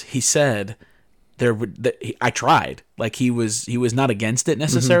this. He said I tried. Like he was not against it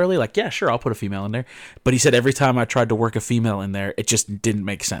necessarily. Like, yeah, sure, I'll put a female in there. But he said every time I tried to work a female in there, it just didn't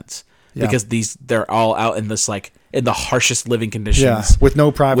make sense. Yeah. Because they're all out in this, like, in the harshest living conditions. Yeah, with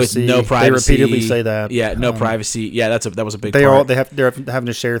no privacy. They repeatedly say that. Yeah, no privacy. Yeah, that was a big they're part. They're having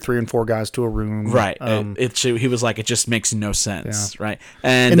to share 3 and 4 guys to a room. Right. He was like, it just makes no sense. Yeah. Right.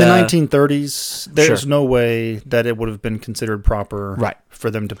 And in the 1930s, there's no way that it would have been considered proper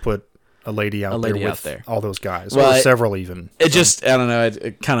for them to put a lady out there all those guys, or several even. It just, I don't know. I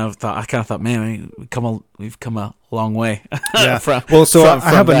kind of thought, man, we've come a long way. Yeah. I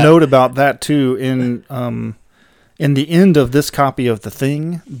have a note about that too. In the end of this copy of The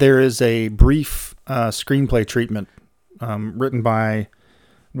Thing, there is a brief screenplay treatment written by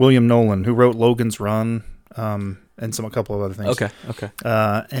William Nolan, who wrote Logan's Run and a couple of other things. Okay.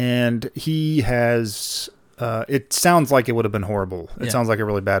 And he has. It sounds like it would have been horrible. It sounds like a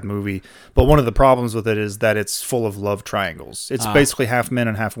really bad movie. But one of the problems with it is that it's full of love triangles. It's basically half men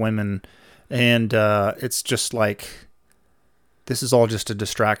and half women. And it's just like, this is all just a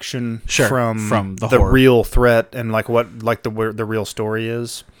distraction from the real threat and like what the real story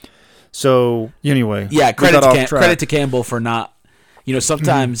is. So anyway, credit to Campbell for not,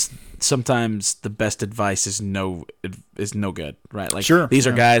 sometimes the best advice is no good, right? Like, these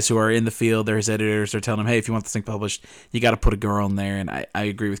are guys who are in the field. They're his editors. They're telling him, hey, if you want this thing published, you got to put a girl in there. And I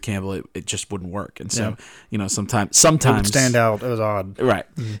agree with Campbell. It just wouldn't work. And so, sometimes it would stand out. It was odd, right?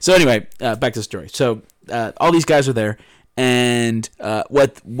 Mm-hmm. So anyway, back to the story. So all these guys are there, and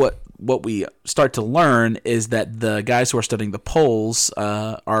what we start to learn is that the guys who are studying the poles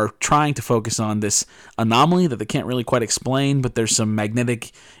are trying to focus on this anomaly that they can't really quite explain, but there's some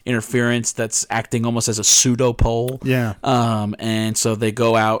magnetic interference that's acting almost as a pseudo pole. Yeah. And so they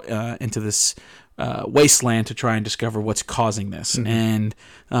go out into this wasteland to try and discover what's causing this.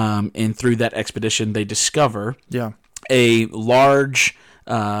 Mm-hmm. And through that expedition, they discover a large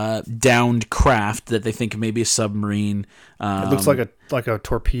downed craft that they think may be a submarine. It looks like a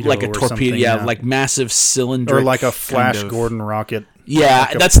torpedo, like massive cylinder, or like a Flash Gordon rocket. Yeah,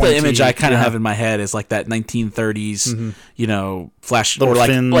 like that's the image I kind of have in my head, is like that 1930s, Flash, little or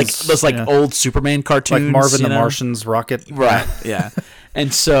fins, like those old Superman cartoons, like Marvin the Martian's rocket, right? Yeah,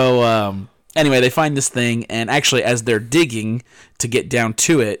 and so anyway, they find this thing, and actually, as they're digging to get down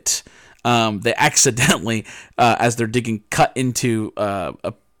to it, they accidentally, as they're digging, cut into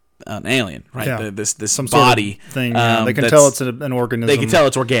an alien, right? Yeah. This some body sort of thing. They can tell it's an organism. They can tell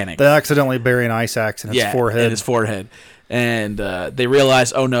it's organic. They accidentally bury an ice axe in its forehead. In its forehead. And they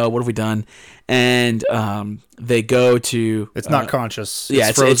realize, oh no, what have we done? And they go to. It's not conscious.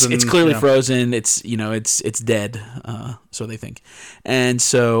 It's frozen. It's clearly frozen. It's it's dead. So they think, and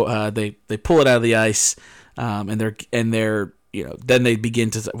so they pull it out of the ice, and they're then they begin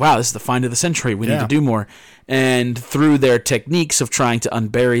to say, wow, this is the find of the century. We need to do more. And through their techniques of trying to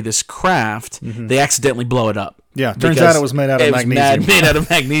unbury this craft, they accidentally blow it up. Yeah, turns out it was made out of magnesium. Made out of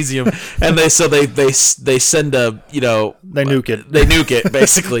magnesium, and they send a they nuke it. They nuke it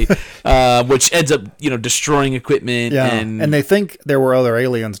basically, which ends up destroying equipment. Yeah, and they think there were other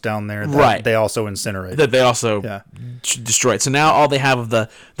aliens down there that they also incinerate. That they also destroyed. So now all they have of the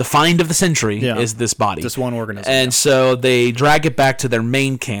find of the century is this body, this one organism, and so they drag it back to their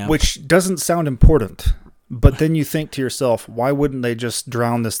main camp, which doesn't sound important. But then you think to yourself, why wouldn't they just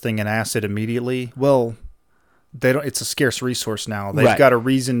drown this thing in acid immediately? Well, they don't. It's a scarce resource now. They've got a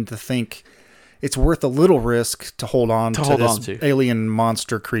reason to think it's worth a little risk to hold on to this alien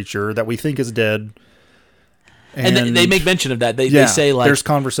monster creature that we think is dead. And they make mention of that. They say, like, there's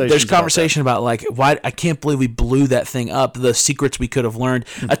conversation about like, why I can't believe we blew that thing up. The secrets we could have learned.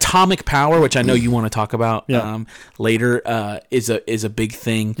 Atomic power, which I know you want to talk about later, is a big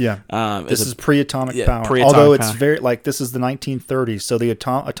thing. Yeah, this is pre-atomic power. Although it's very this is the 1930s, so the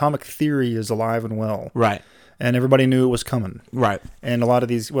atomic theory is alive and well. Right. And everybody knew it was coming. Right. And a lot of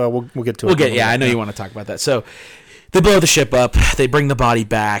these, we'll get to it. I know you want to talk about that. So they blow the ship up. They bring the body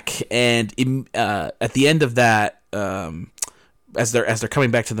back, and at the end of that, as they're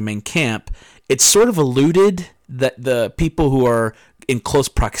coming back to the main camp, it's sort of alluded that the people who are in close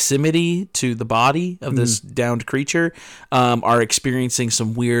proximity to the body of this downed creature are experiencing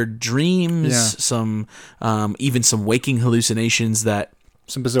some weird dreams, some even some waking hallucinations that.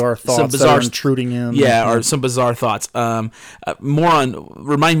 Some bizarre thoughts that are intruding in. Yeah, or some bizarre thoughts.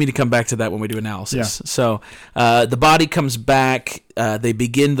 Remind me to come back to that when we do analysis. Yeah. So the body comes back. They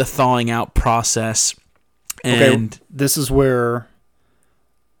begin the thawing out process. And this is where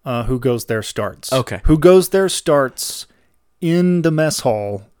Who Goes There starts. Okay. Who Goes There starts in the mess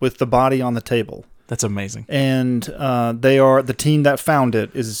hall with the body on the table. That's amazing. And the team that found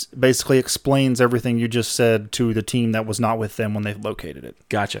it is basically explains everything you just said to the team that was not with them when they located it.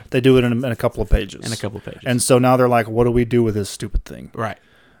 Gotcha. They do it in a couple of pages. And so now they're like, what do we do with this stupid thing? Right.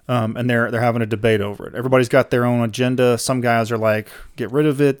 And they're having a debate over it. Everybody's got their own agenda. Some guys are like, get rid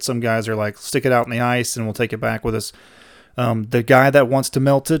of it. Some guys are like, stick it out in the ice and we'll take it back with us. The guy that wants to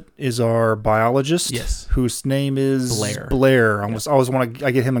melt it is our biologist, yes, whose name is Blair.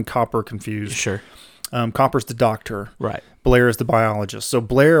 I get him and Copper confused. Sure. Copper's the doctor. Right. Blair is the biologist. So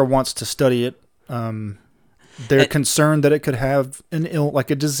Blair wants to study it. They're concerned that it could have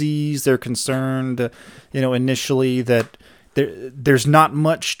a disease. They're concerned, initially that there's not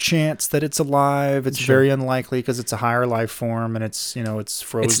much chance that it's alive. It's very unlikely because it's a higher life form and it's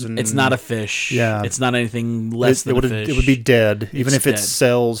frozen. It's not a fish. Yeah. It's not anything less than a fish. It would be dead. Even if dead. its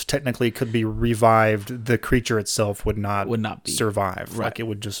cells technically could be revived, the creature itself would not survive. Right. Like it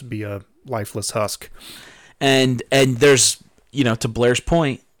would just be a lifeless husk. And there's, to Blair's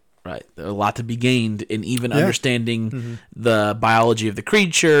point, right, a lot to be gained in even understanding the biology of the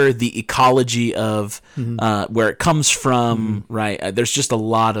creature, the ecology of where it comes from, right? There's just a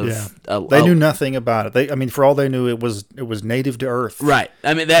lot of... they knew nothing about it. For all they knew, it was native to Earth. Right.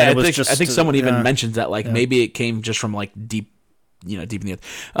 I mean, I think someone even mentions that, maybe it came just from, deep deep in the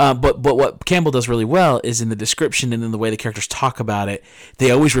earth. But what Campbell does really well is in the description and in the way the characters talk about it,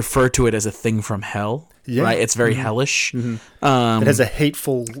 they always refer to it as a thing from hell. Yeah. Right? It's very hellish. It has a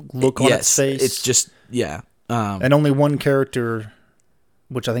hateful look on its face. It's just, and only one character,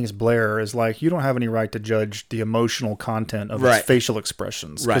 which I think is Blair, is like, you don't have any right to judge the emotional content of its facial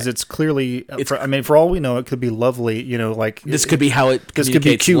expressions. Because it's clearly, for all we know, it could be lovely, this could be how it This could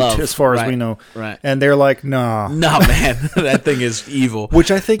be cute love. as far as we know. Right. And they're like, nah. No, man. That thing is evil. Which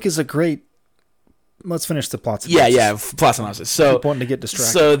I think is a great... Let's finish the plot synopsis. Plot synopsis. So, important to get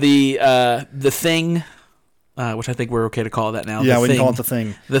distracted. So the thing, which I think we're okay to call that now. Yeah, we can call it the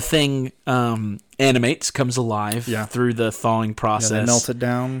thing. The thing animates, comes alive through the thawing process. They melt it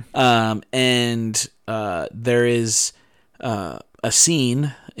down. And there is a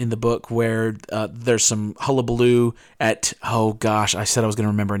scene in the book where there's some hullabaloo at, oh gosh, I said I was going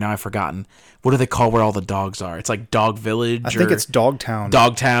to remember, now I've forgotten. What do they call where all the dogs are? It's like Dog Village? I think it's Dogtown.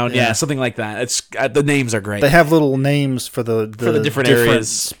 Dogtown, yeah, something like that. It's the names are great. They have little names for the different areas.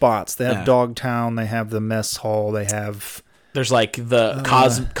 Spots. They have Dogtown, they have the mess hall, they have... There's like the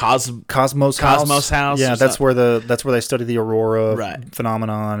Cosmos House. Yeah, that's where they study the aurora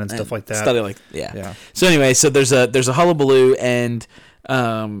phenomenon and stuff like that. Yeah. So anyway, so there's a hullabaloo, and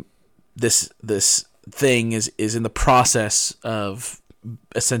this thing is in the process of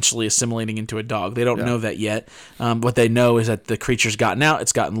essentially assimilating into a dog. They don't know that yet. What they know is that the creature's gotten out,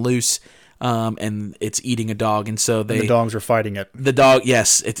 it's gotten loose, and it's eating a dog, and so the dogs are fighting it. The dog,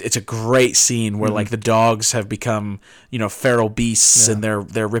 yes, it's a great scene where the dogs have become feral beasts, and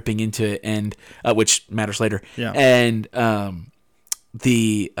they're ripping into it, and which matters later. Yeah. And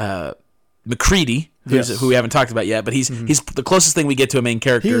the MacReady, who we haven't talked about yet, but he's the closest thing we get to a main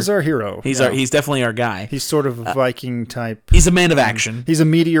character. He's our hero. He's definitely our guy. He's sort of a Viking type. He's a man of action. He's a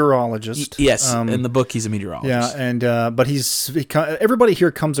meteorologist. Yes, in the book he's a meteorologist. Yeah, and but everybody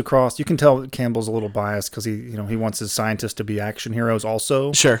here comes across. You can tell Campbell's a little biased because he wants his scientists to be action heroes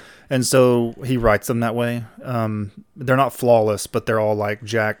also. Sure. And so he writes them that way. They're not flawless, but they're all like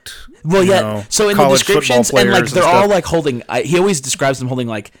jacked. Well, so in the descriptions, and they're all like holding. He always describes them holding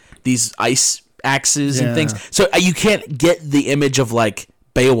like these ice axes and things. So you can't get the image of like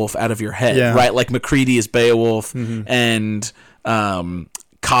Beowulf out of your head, right? Like MacReady is Beowulf, and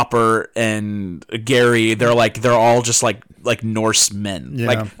Copper and Gary. They're all just like Norse men,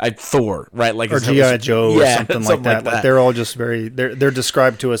 like Thor, right? Like or G.I. Joe or something like that. Like they're all just they're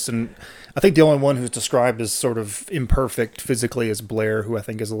described to us, and I think the only one who's described as sort of imperfect physically is Blair, who I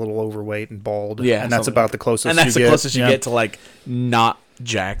think is a little overweight and bald. Yeah, and that's about the closest. And that's the closest you get to like not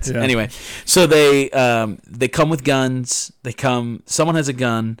jacked. Yeah. Anyway, so they come with guns. Someone has a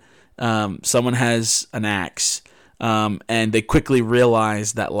gun. Someone has an axe. And they quickly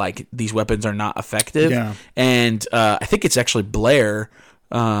realize that like these weapons are not effective. Yeah. And I think it's actually Blair.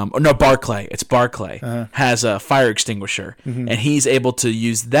 Barclay. It's Barclay has a fire extinguisher, and he's able to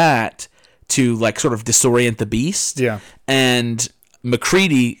use that to like sort of disorient the beast. Yeah. And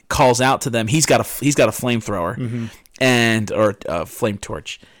MacReady calls out to them. He's got a flamethrower or a flame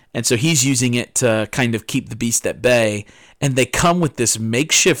torch, and so he's using it to kind of keep the beast at bay. And they come with this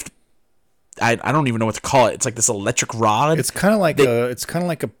makeshift. I don't even know what to call it. It's like this electric rod. It's kind of like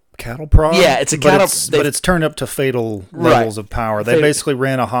a cattle prod. Yeah, it's a cattle. But it's turned up to fatal levels of power. They basically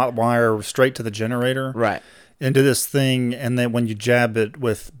ran a hot wire straight to the generator. Right. into this thing, and then when you jab it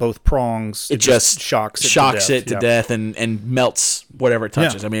with both prongs, it just shocks it to death and melts whatever it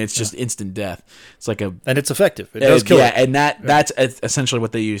touches. I mean, it's just instant death. It's like and it's effective. It does kill it. And that's essentially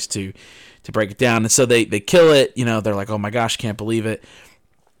what they use to break it down. And so they kill it. They're like, oh my gosh, can't believe it.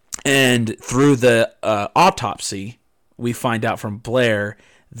 And through the autopsy, we find out from Blair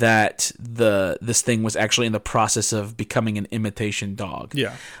that this thing was actually in the process of becoming an imitation dog.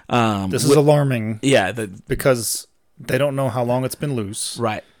 Yeah. This is alarming. Yeah. Because they don't know how long it's been loose.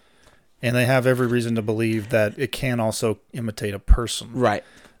 Right. And they have every reason to believe that it can also imitate a person. Right.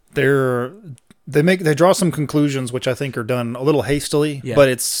 They draw some conclusions which I think are done a little hastily, yeah. but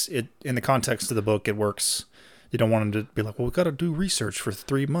it in the context of the book it works. You don't want them to be like, well, we've got to do research for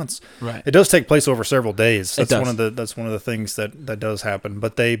 3 months. Right. It does take place over several days. That's one of the things that does happen.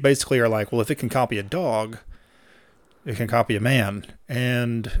 But they basically are like, well, if it can copy a dog, it can copy a man.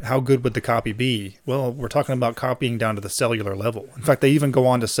 And how good would the copy be? Well, we're talking about copying down to the cellular level. In fact, they even go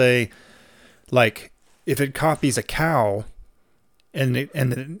on to say, like, if it copies a cow and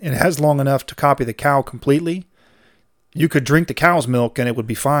it has long enough to copy the cow completely, you could drink the cow's milk and it would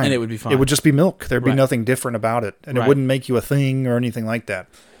be fine. And it would be fine. It would just be milk. There'd be nothing different about it. And it wouldn't make you a thing or anything like that.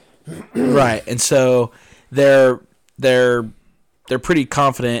 Right. And so they're pretty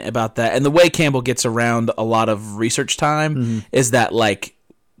confident about that. And the way Campbell gets around a lot of research time is that, like,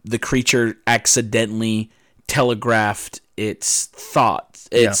 the creature accidentally telegraphed its thoughts.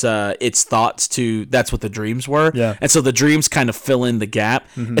 Its thoughts to that's what the dreams were. Yeah. And so the dreams kind of fill in the gap.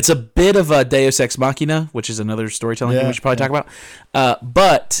 It's a bit of a Deus Ex Machina, which is another storytelling thing we should probably talk about.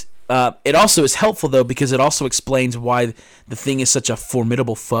 But it also is helpful, though, because it also explains why the thing is such a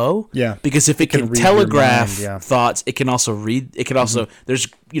formidable foe. Yeah. Because if it can telegraph thoughts, it can also read. It can also there's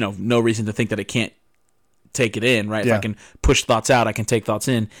no reason to think that it can't take it in, right? Yeah. If I can push thoughts out, I can take thoughts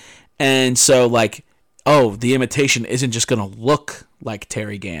in. And so, like, the imitation isn't just going to look like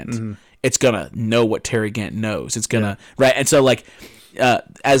Terry Gant. It's going to know what Terry Gant knows. It's going to right. And so, like,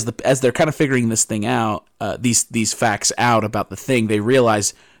 as they're kind of figuring this thing out, these facts out about the thing, they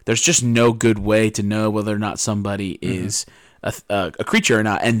realize there's just no good way to know whether or not somebody is a creature or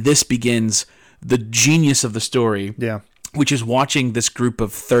not. And this begins the genius of the story. Yeah. Which is watching this group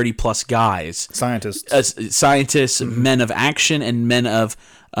of 30 plus guys, scientists, men of action, and men of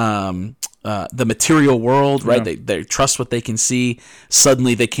the material world, right? Yeah. They trust what they can see.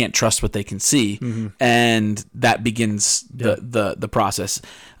 Suddenly, they can't trust what they can see, and that begins the process.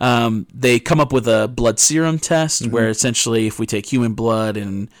 They come up with a blood serum test, where essentially, if we take human blood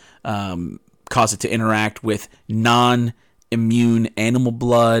and cause it to interact with non-immune animal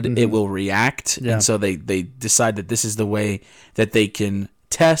blood, it will react. Yeah. And so they decide that this is the way that they can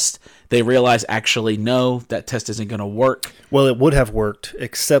test. They realize, actually, no, that test isn't going to work. Well, it would have worked,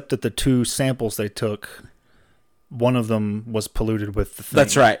 except that the 2 samples they took, one of them was polluted with the thing.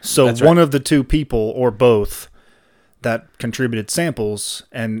 That's right. So one of the 2 people, or both, that contributed samples,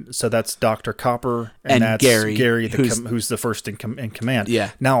 and so that's Dr. Copper, and that's Gary who's the first in command.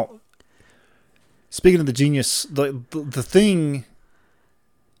 Yeah. Now, speaking of the genius, the thing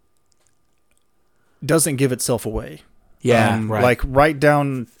doesn't give itself away. Yeah, right. Like, right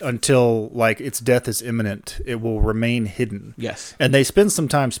down until, like, its death is imminent, it will remain hidden. Yes. And they spend some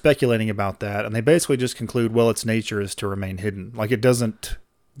time speculating about that, and they basically just conclude, well, its nature is to remain hidden. Like, it doesn't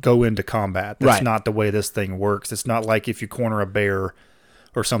go into combat. That's not the way this thing works. It's not like if you corner a bear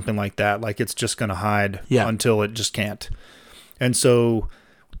or something like that. Like, it's just going to hide until it just can't. And so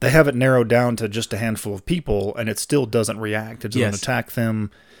they have it narrowed down to just a handful of people, and it still doesn't react. It doesn't attack them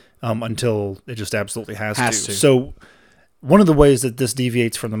until it just absolutely has to. So one of the ways that this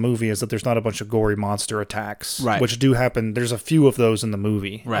deviates from the movie is that there's not a bunch of gory monster attacks, which do happen. There's a few of those in the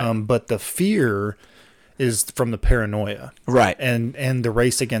movie, but the fear is from the paranoia, and the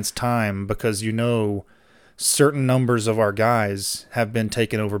race against time, because certain numbers of our guys have been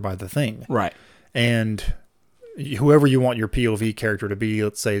taken over by the thing, and whoever you want your POV character to be,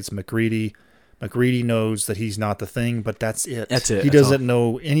 let's say it's MacReady. MacReady knows that he's not the thing, but that's it. He doesn't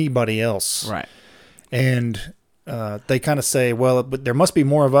know anybody else, and they kind of say, well, but there must be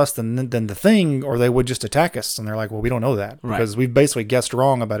more of us than the thing, or they would just attack us. And they're like, well, we don't know that because we've basically guessed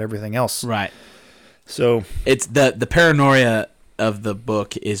wrong about everything else. So it's the paranoia of the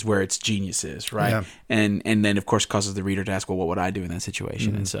book is where its genius is, right? Yeah. And then, of course, causes the reader to ask, well, what would I do in that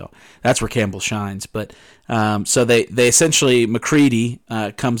situation? And so that's where Campbell shines. But so they essentially, MacReady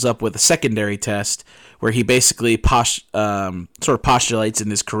comes up with a secondary test where he basically sort of postulates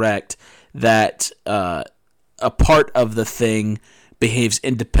and is correct that a part of the thing behaves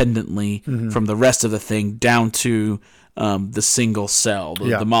independently from the rest of the thing, down to the single cell,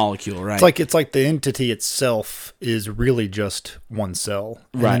 the molecule, right? It's like the entity itself is really just one cell,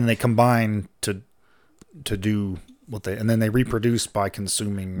 and right? then they combine to do and then they reproduce by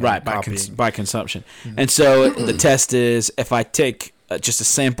consuming, right? By consumption. Mm-hmm. And so the test is if I take just a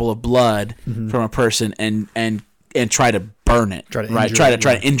sample of blood from a person and try to burn it, try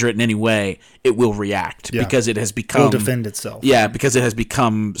to injure it in any way, it will react because it has become, it'll defend itself. Yeah, because it has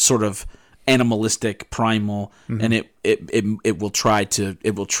become sort of animalistic, primal, and it will try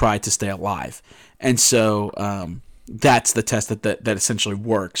to stay alive. And so that's the test that essentially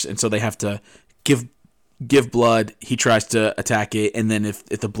works. And so they have to give blood. He tries to attack it, and then if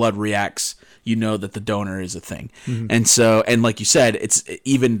the blood reacts, you know that the donor is a thing. And so, and like you said,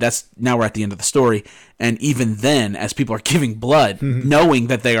 now we're at the end of the story, and even then, as people are giving blood, knowing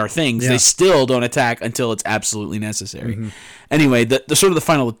that they are things, they still don't attack until it's absolutely necessary. Anyway, the sort of the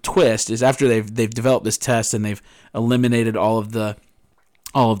final twist is after they've developed this test and they've eliminated all of the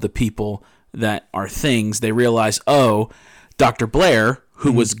people that are things, they realize, Dr. Blair,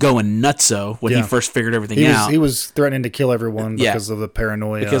 who was going nutso when he first figured everything out. He was threatening to kill everyone because of the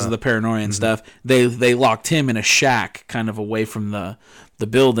paranoia. Because of the paranoia and stuff. They locked him in a shack kind of away from the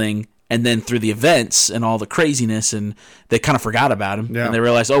building, and then through the events and all the craziness, and they kind of forgot about him. Yeah. And they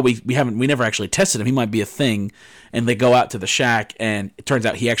realized, we never actually tested him. He might be a thing. And they go out to the shack, and it turns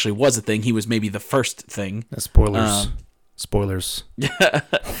out he actually was a thing. He was maybe the first thing. Spoilers. Spoilers.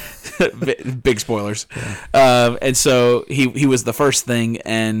 Big spoilers. Yeah. And so he was the first thing,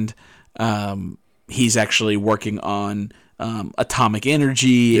 and he's actually working on atomic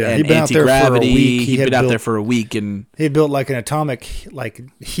energy and anti-gravity. He'd been out there for a week, and he had built like an atomic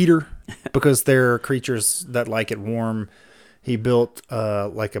heater because they're creatures that like it warm. He built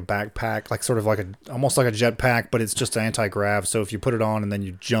like a backpack, like sort of like almost like a jetpack, but it's just anti-grav. So if you put it on and then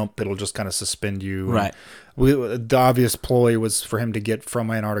you jump, it'll just kind of suspend you. Right. The obvious ploy was for him to get from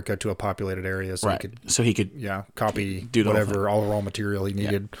Antarctica to a populated area, so he could copy whatever all the raw material he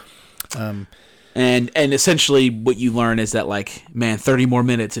needed. Yeah. And essentially what you learn is that 30 more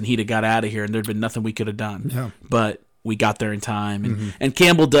minutes and he'd have got out of here, and there'd been nothing we could have done. Yeah. But we got there in time, and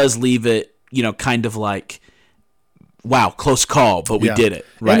Campbell does leave it, kind of like, wow, close call, but we did it.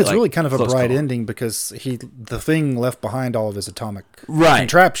 Right? And it's really kind of a bright ending because the thing left behind all of his atomic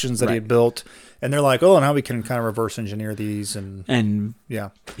contraptions that he had built, and they're like, now we can kind of reverse engineer these, and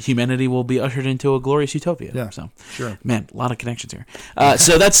humanity will be ushered into a glorious utopia. Yeah, so sure, man, a lot of connections here.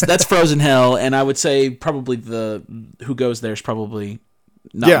 So that's Frozen Hell, and I would say probably who goes there is probably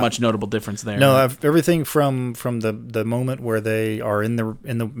not much notable difference there. No, everything from the moment where they are in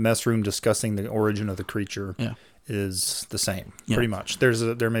the mess room discussing the origin of the creature. Yeah. Is the same, pretty much.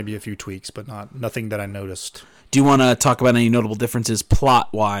 There may be a few tweaks, but nothing that I noticed. Do you want to talk about any notable differences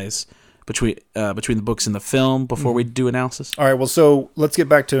plot-wise between the books and the film before we do analysis? All right, well, so let's get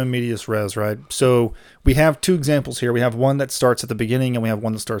back to medias res, right? So we have two examples here. We have one that starts at the beginning, and we have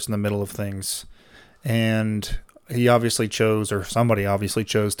one that starts in the middle of things. And somebody obviously chose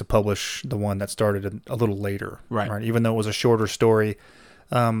to publish the one that started a little later, right? Even though it was a shorter story.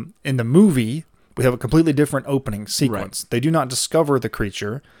 In the movie, we have a completely different opening sequence. Right. They do not discover the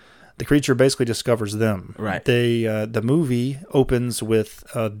creature. The creature basically discovers them. Right. The movie opens with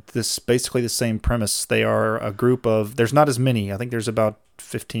this basically the same premise. They are a group of, there's not as many. I think there's about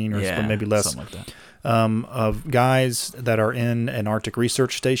 15 or maybe less. Something like that. Of guys that are in an Arctic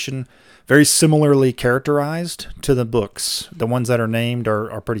research station, very similarly characterized to the books. The ones that are named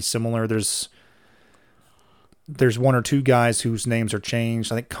are pretty similar. There's one or two guys whose names are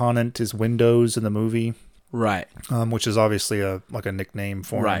changed. I think Conant is Windows in the movie, right? Which is obviously a nickname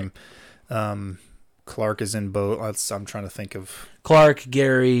for him. Clark is in both. I'm trying to think of Clark,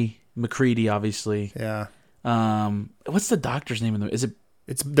 Gary, McCready, obviously. Yeah. What's the doctor's name in the? Is it?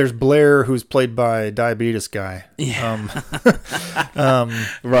 There's Blair, who's played by Diabetes Guy. Yeah.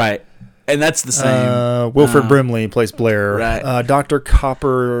 Right. And that's the same. Wilford Brimley plays Blair. Right. Dr.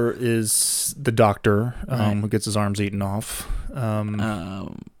 Copper is the doctor who gets his arms eaten off.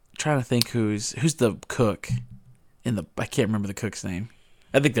 Trying to think who's the cook I can't remember the cook's name.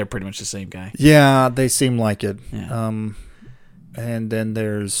 I think they're pretty much the same guy. Yeah, they seem like it. Yeah. And then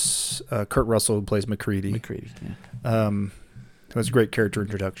there's Kurt Russell, who plays McCready. Yeah. It was a great character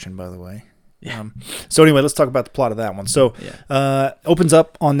introduction, by the way. Yeah. So anyway, let's talk about the plot of that one. So opens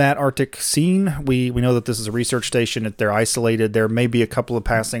up on that Arctic scene. We know that this is a research station. They're isolated. There may be a couple of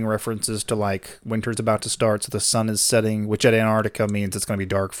passing references to winter's about to start, so the sun is setting, which at Antarctica means it's going to be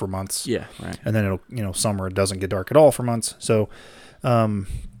dark for months. Yeah, right. And then it'll summer, it doesn't get dark at all for months. So so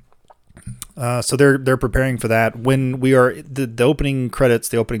they're preparing for that. When we are the opening credits,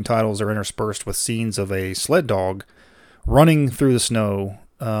 the opening titles are interspersed with scenes of a sled dog running through the snow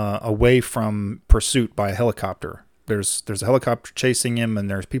away from pursuit by a helicopter. There's a helicopter chasing him, and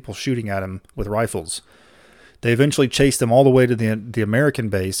there's people shooting at him with rifles. They eventually chase him all the way to the American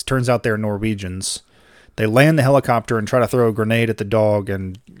base. Turns out they're Norwegians. They land the helicopter and try to throw a grenade at the dog,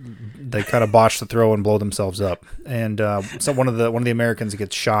 and they kind of botch the throw and blow themselves up. And so one of the Americans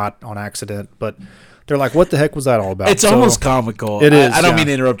gets shot on accident, but they're like, "What the heck was that all about?" It's almost comical. It is. I don't mean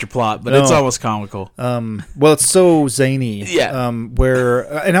to interrupt your plot, but it's almost comical. Well, it's so zany. Yeah.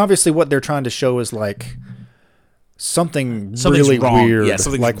 And obviously, what they're trying to show is like something's really wrong. weird. Yeah,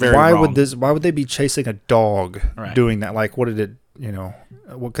 something's like very why wrong. Why would they be chasing a dog doing that? Like, what did it?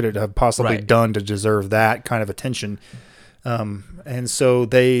 What could it have possibly done to deserve that kind of attention? And so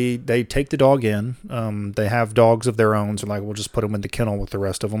they take the dog in. They have dogs of their own, so like we'll just put them in the kennel with the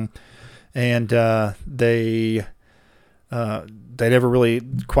rest of them. And they never really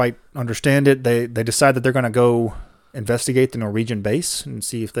quite understand it. They decide that they're going to go investigate the Norwegian base and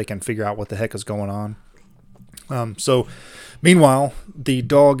see if they can figure out what the heck is going on. So meanwhile, the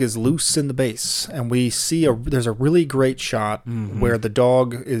dog is loose in the base, and we see there's a really great shot where the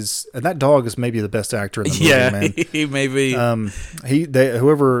dog is, and that dog is maybe the best actor in the movie, man. He may be.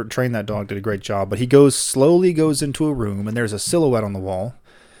 Whoever trained that dog did a great job, but he slowly goes into a room, and there's a silhouette on the wall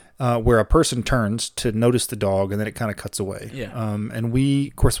where a person turns to notice the dog, and then it kind of cuts away. Yeah. And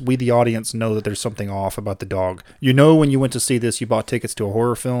we, the audience, know that there's something off about the dog. When you went to see this, you bought tickets to a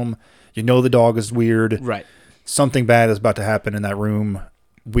horror film. The dog is weird. Right. Something bad is about to happen in that room.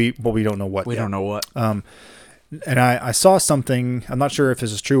 We don't know what. We don't know what. And I saw something. I'm not sure if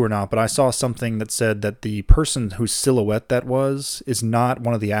this is true or not, but I saw something that said that the person whose silhouette that is not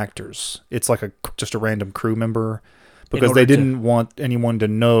one of the actors. It's like just a random crew member, because they didn't want anyone to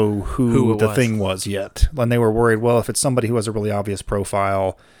know who the thing was yet. And they were worried, well, if it's somebody who has a really obvious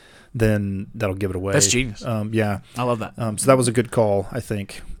profile, then that'll give it away. That's genius. Yeah. I love that. So that was a good call, I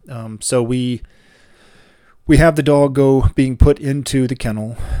think. So we have the dog being put into the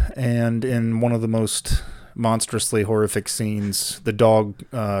kennel, and in one of the most monstrously horrific scenes, the dog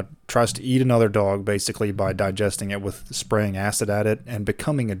tries to eat another dog, basically by digesting it with spraying acid at it and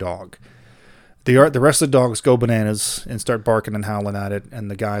becoming a dog. The rest of the dogs go bananas and start barking and howling at it, and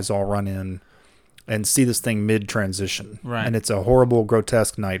the guys all run in and see this thing mid-transition. Right. And it's a horrible,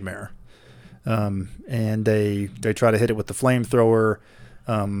 grotesque nightmare. And they try to hit it with the flamethrower.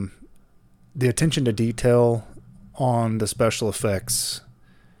 The attention to detail on the special effects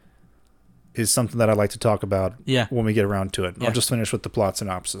is something that I'd like to talk about when we get around to it. Yeah. I'll just finish with the plot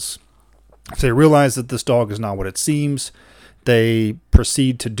synopsis. So they realize that this dog is not what it seems. They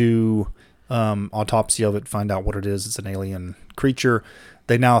proceed to do autopsy of it, find out what it is. It's an alien creature.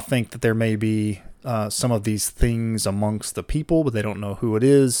 They now think that there may be some of these things amongst the people, but they don't know who it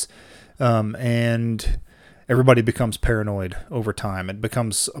is. And everybody becomes paranoid over time. It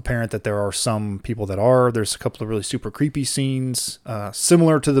becomes apparent that there are some people that are. There's a couple of really super creepy scenes,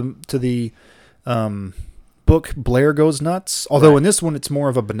 similar to the book Blair Goes Nuts. Although in this one, it's more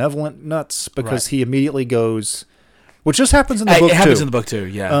of a benevolent nuts, because he immediately goes, which just happens in the book too. It happens in the book too,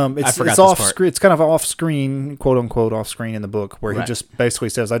 yeah. It's off screen. It's kind of off screen, quote unquote, off screen in the book, where he just basically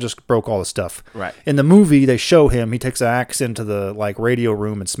says, "I just broke all the stuff." Right. In the movie, they show him. He takes an axe into the radio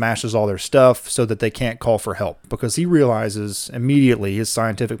room and smashes all their stuff so that they can't call for help, because he realizes immediately, his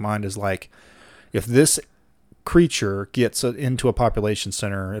scientific mind is like, if this creature gets into a population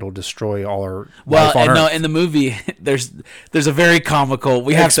center, it'll destroy all our life on Earth. No, in the movie, there's a very comical.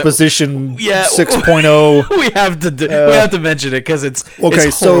 We have exposition 6.0. We have to mention it because it's okay.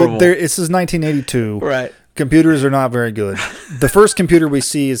 It's horrible. So this is 1982. Right. Computers are not very good. The first computer we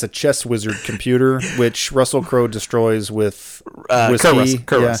see is a chess wizard computer, which Russell Crowe destroys with whiskey.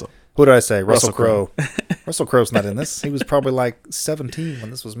 Kurt Russell. Who did I say? Russell Crowe. Russell Crowe's not in this. He was probably like 17 when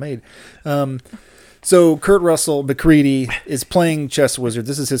this was made. So Kurt Russell McCready is playing Chess Wizard.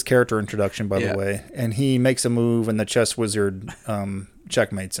 This is his character introduction, by the way. And he makes a move, and the Chess Wizard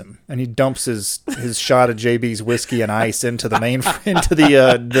checkmates him. And he dumps his shot of JB's whiskey and ice into the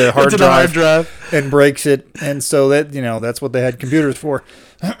the hard drive and breaks it. And so that's what they had computers for.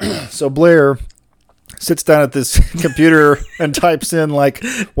 So Blair sits down at this computer and types in like,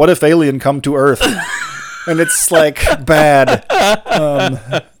 "What if alien come to Earth?" And it's like bad.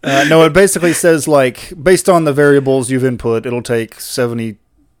 No, it basically says like, based on the variables you've input, it'll take 70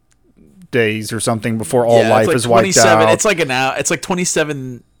 days or something before all life is wiped out. It's like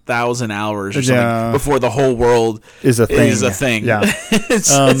 27,000 1,000 hours or Yeah. something before the whole world is a thing. Yeah. it's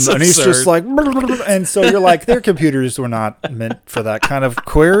And he's absurd. just like, and so you're like, their computers were not meant for that kind of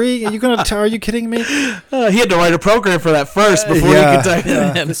query. Are you kidding me? He had to write a program for that first before he could type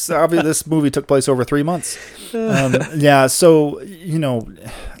it in. This movie took place over 3 months. Yeah, so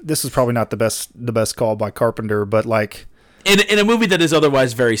this is probably not the best call by Carpenter, but like In a movie that is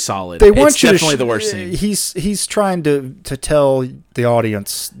otherwise very solid, they want it's you definitely to the worst scene. He's trying to tell the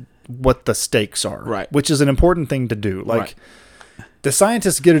audience what the stakes are, Right. Which is an important thing to do. Like the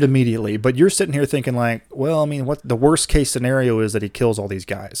scientists get it immediately, but you're sitting here thinking like, well, I mean, what the worst case scenario is that he kills all these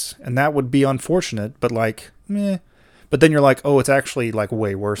guys, and that would be unfortunate, but like, meh. But then you're like, oh, it's actually like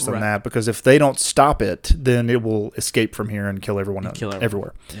way worse than that, because if they don't stop it, then it will escape from here and kill everyone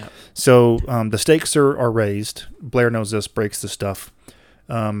everywhere. Yeah. So the stakes are raised. Blair knows this, breaks the stuff.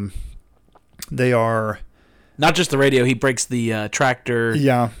 They are not just the radio. He breaks the tractor.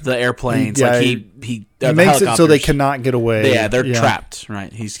 Yeah. The airplanes. He makes it so they cannot get away. Yeah, they're trapped.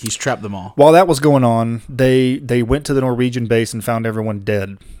 Right. He's trapped them all. While that was going on, they went to the Norwegian base and found everyone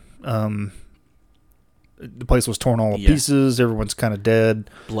dead. The place was torn all to pieces. Everyone's kind of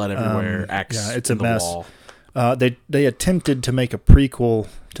dead. Blood everywhere. Axe. Yeah, it's a in the mess. wall. They attempted to make a prequel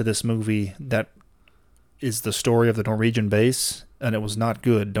to this movie that is the story of the Norwegian base, and it was not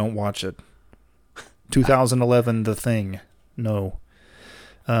good. Don't watch it. 2011, The Thing. No.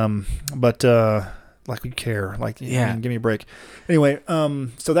 But like we care. Like, I mean, give me a break. Anyway,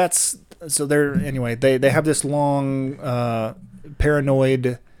 they have this long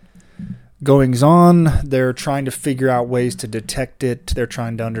paranoid goings on. They're trying to figure out ways to detect it. They're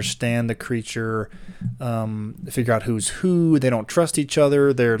trying to understand the creature, figure out who's who. They don't trust each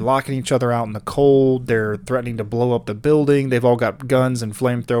other. They're locking each other out in the cold. They're threatening to blow up the building. They've all got guns and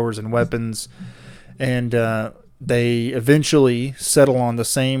flamethrowers and weapons. And they eventually settle on the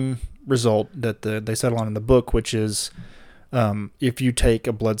same result that they settle on in the book, which is if you take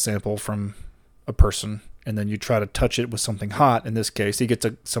a blood sample from a person and then you try to touch it with something hot. In this case, he gets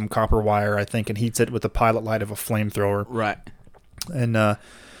some copper wire, I think, and heats it with the pilot light of a flamethrower. Right. And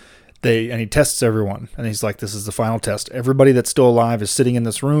he tests everyone, and he's like, "This is the final test. Everybody that's still alive is sitting in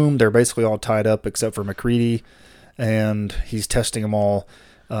this room. They're basically all tied up except for MacReady, and he's testing them all.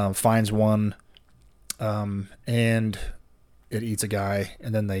 Finds one, and it eats a guy,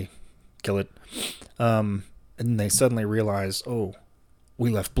 and then they kill it. And then they suddenly realize, oh, we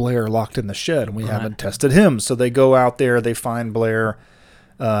left Blair locked in the shed and we haven't tested him. So they go out there, they find Blair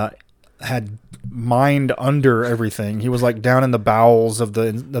had mined under everything. He was like down in the bowels of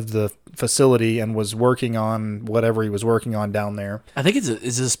the facility and was working on whatever he was working on down there. I think it's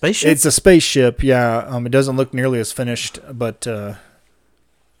a spaceship. It's a spaceship, yeah. It doesn't look nearly as finished, but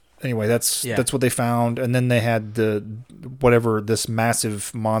anyway, that's what they found. And then they had this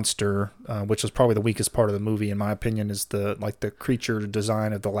massive monster, which was probably the weakest part of the movie, in my opinion, is the creature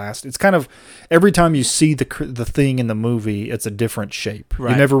design of the last. It's kind of every time you see the thing in the movie, it's a different shape.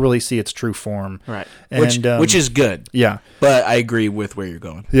 Right. You never really see its true form. Right. And, which is good. Yeah. But I agree with where you're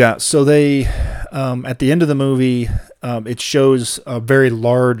going. Yeah. So they, at the end of the movie, it shows a very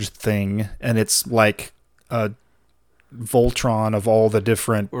large thing, and it's like a Voltron of all the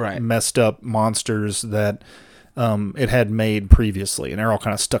different messed up monsters that it had made previously, and they're all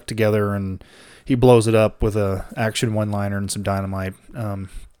kind of stuck together, and he blows it up with a action one-liner and some dynamite, and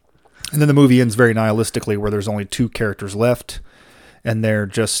then the movie ends very nihilistically, where there's only two characters left, and they're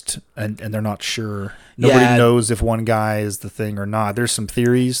just and they're not sure. Nobody knows if one guy is the thing or not. There's some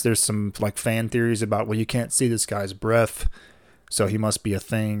theories, there's some like fan theories about, well, you can't see this guy's breath, so he must be a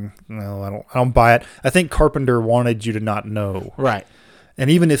thing. No, I don't buy it. I think Carpenter wanted you to not know. Right. And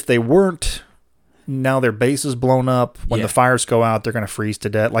even if they weren't, now their base is blown up. When the fires go out, they're going to freeze to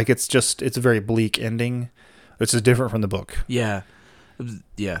death. Like, it's a very bleak ending. It's just different from the book. Yeah.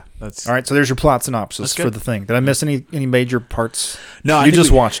 Yeah. That's all right. So there's your plot synopsis for The Thing. Did I miss any major parts? No, you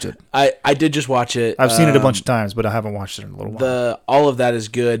just watched it. I did just watch it. I've seen it a bunch of times, but I haven't watched it in a little while. All of that is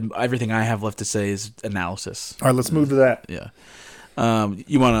good. Everything I have left to say is analysis. All right, let's move to that. Yeah.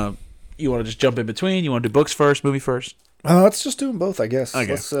 You want to just jump in between? You want to do books first, movie first? Let's just do them both, I guess.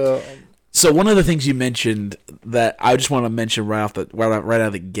 Okay. So one of the things you mentioned that I just want to mention right out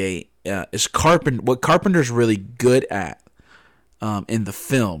of the gate is what Carpenter's really good at in the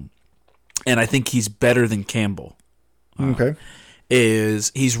film, and I think he's better than Campbell. Okay.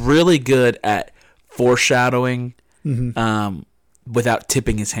 Is he's really good at foreshadowing. Mm-hmm. Without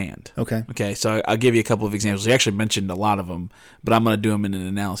tipping his hand. Okay. So I'll give you a couple of examples. He actually mentioned a lot of them, but I'm going to do them in an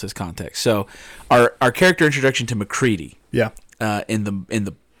analysis context. So our character introduction to MacReady, in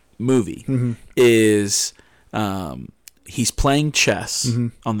the movie, is he's playing chess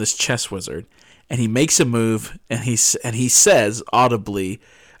on this chess wizard, and he makes a move, and he says audibly,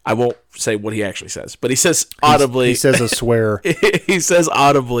 I won't say what he actually says, but he says audibly. He says a swear. He says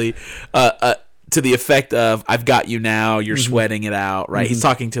audibly to the effect of, I've got you now, you're sweating it out, right? He's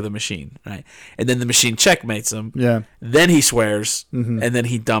talking to the machine, right? And then the machine checkmates him. Yeah. Then he swears, and then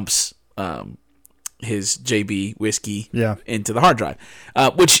he dumps his JB whiskey into the hard drive.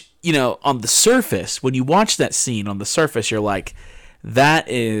 Which, on the surface, when you watch that scene on the surface, you're like, that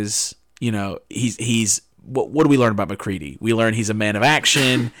is, he's what do we learn about MacReady? We learn he's a man of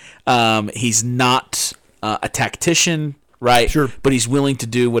action. He's not a tactician, right? Sure. But he's willing to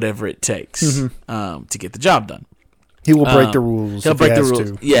do whatever it takes to get the job done. He will break the rules. He'll break the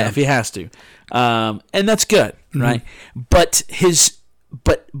rules. To. Yeah, if he has to. And that's good, right? But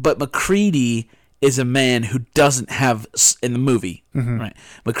MacReady is a man who doesn't have, in the movie, right?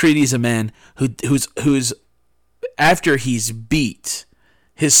 MacReady is a man who's after he's beat,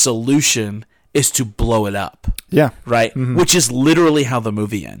 his solution is to blow it up. Yeah. Right? Which is literally how the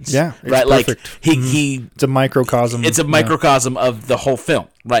movie ends. Yeah. Right? Perfect. Like he it's a microcosm. It's a microcosm of the whole film.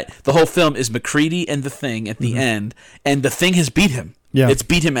 Right? The whole film is MacReady and the Thing at the end, and the Thing has beat him. Yeah. It's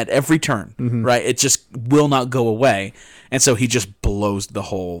beat him at every turn. Right? It just will not go away. And so he just blows it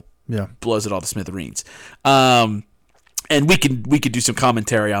all to smithereens. And we could do some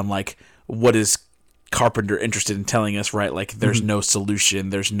commentary on like what is Carpenter interested in telling us, right? Like there's no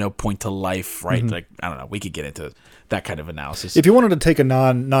solution, there's no point to life, right? Like I don't know, we could get into that kind of analysis. If you wanted to take a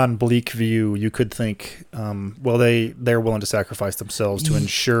non-bleak view, you could think, well, they're willing to sacrifice themselves to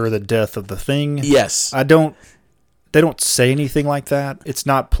ensure the death of the Thing. Yes. They don't say anything like that. It's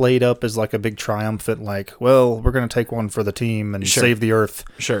not played up as like a big triumphant, like, well, we're going to take one for the team and save the Earth.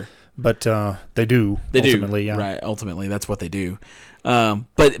 Sure. But they do. Ultimately, yeah. Right. Ultimately, that's what they do. But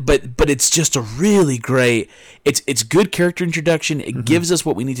it's just a really great. It's good character introduction. It gives us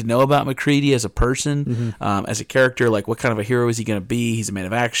what we need to know about MacReady as a person, as a character. Like, what kind of a hero is he going to be? He's a man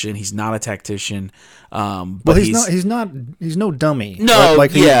of action. He's not a tactician. But he's no dummy. No,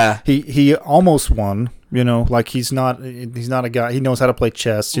 he almost won. Like he's not a guy. He knows how to play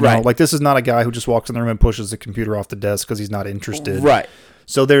chess. You know, like this is not a guy who just walks in the room and pushes the computer off the desk because he's not interested. Right.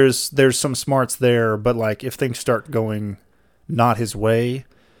 So there's some smarts there, but like if things start going not his way,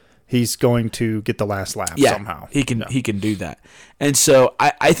 he's going to get the last laugh somehow. He can do that. And so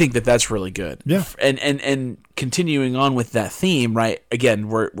I think that's really good. Yeah. And continuing on with that theme, right? Again,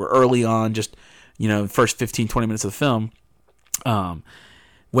 we're early on, just first 15, 20 minutes of the film.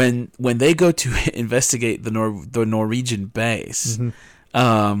 When they go to investigate the Norwegian base,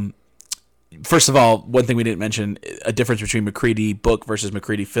 first of all, one thing we didn't mention, a difference between MacReady book versus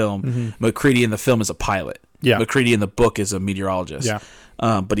MacReady film. MacReady in the film is a pilot. Yeah. MacReady in the book is a meteorologist. Yeah.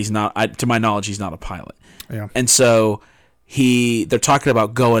 But he's not, to my knowledge, he's not a pilot. Yeah. And so they're talking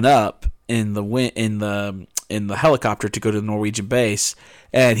about going up in the helicopter to go to the Norwegian base,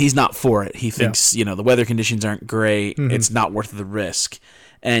 and he's not for it. He thinks, the weather conditions aren't great. It's not worth the risk.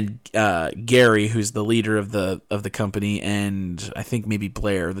 And Gary, who's the leader of the company, and I think maybe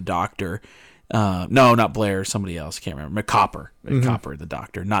Blair, the doctor. No, not Blair. Somebody else. Can't remember. McCopper. McCopper, the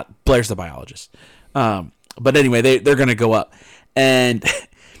doctor. Not Blair's the biologist. But anyway, they're going to go up, and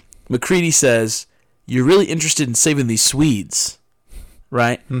MacReady says, "You're really interested in saving these Swedes,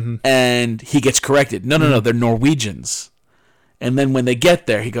 right?" And he gets corrected. No, they're Norwegians. And then when they get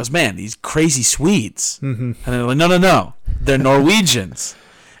there, he goes, "Man, these crazy Swedes." And they're like, "No, they're Norwegians."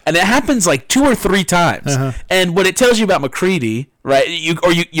 And it happens like 2 or 3 times. And what it tells you about MacReady, right?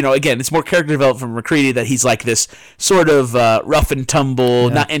 Again, it's more character development from MacReady that he's like this sort of rough and tumble,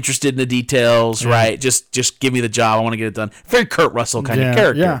 not interested in the details, right? Just give me the job. I want to get it done. Very Kurt Russell kind of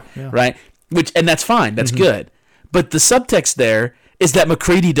character, right? And that's fine. That's good. But the subtext there is that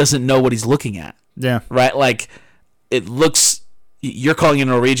MacReady doesn't know what he's looking at. Yeah. Right? Like, it looks... You're calling it a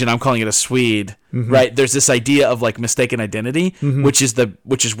Norwegian, I'm calling it a Swede, right? There's this idea of like mistaken identity, which is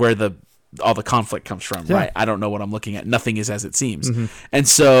where all the conflict comes from, right? I don't know what I'm looking at. Nothing is as it seems. And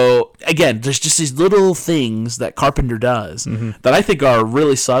so again, there's just these little things that Carpenter does that I think are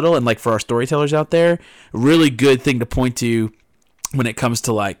really subtle, and like for our storytellers out there, really good thing to point to when it comes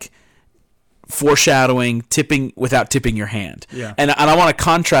to like foreshadowing, tipping without tipping your hand. Yeah. And I want to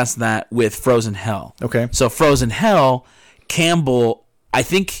contrast that with Frozen Hell. Okay. So Frozen Hell, Campbell, I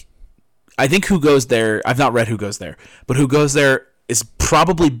think Who Goes There, I've not read Who Goes There, but Who Goes There is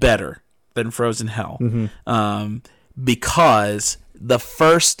probably better than Frozen Hell, because the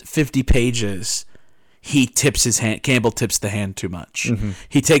first 50 pages, Campbell tips the hand too much.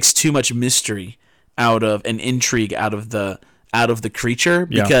 He takes too much mystery and intrigue out of the out of the creature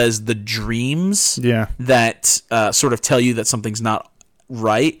because the dreams that sort of tell you that something's not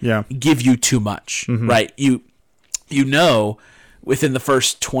right give you too much, right? You know within the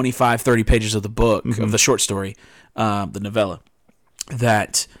first 25, 30 pages of the book, of the short story, the novella,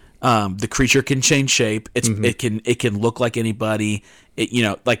 that the creature can change shape. It can look like anybody.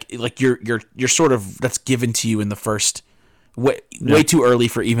 Like you're sort of, that's given to you in the first way too early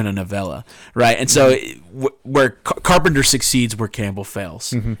for even a novella, right? And so where Carpenter succeeds, where Campbell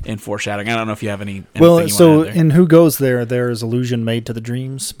fails in foreshadowing. I don't know if you have any. Well, so in Who Goes There, there is allusion made to the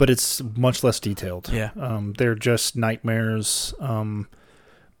dreams, but it's much less detailed. Yeah, they're just nightmares.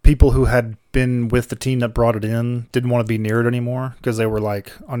 People who had been with the team that brought it in didn't want to be near it anymore because they were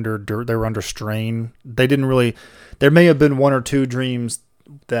like they were under strain. They didn't really. There may have been one or two dreams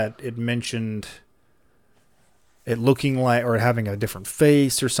that it mentioned it looking like or having a different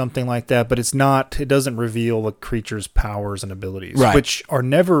face or something like that, but it doesn't reveal the creature's powers and abilities, which are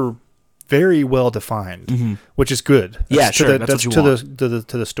never very well defined, which is good. That's sure. That's what you want.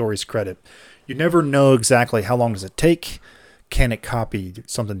 To the story's credit. You never know exactly how long does it take. Can it copy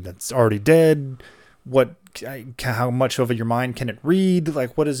something that's already dead? How much of your mind can it read?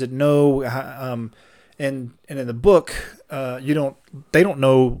 Like, what does it know? And in the book, they don't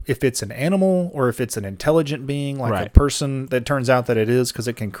know if it's an animal or if it's an intelligent being, like a person. That turns out that it is because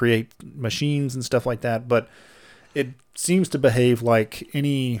it can create machines and stuff like that. But it seems to behave like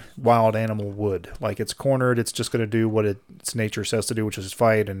any wild animal would. Like, it's cornered. It's just going to do what its nature says to do, which is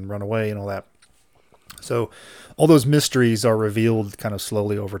fight and run away and all that. So all those mysteries are revealed kind of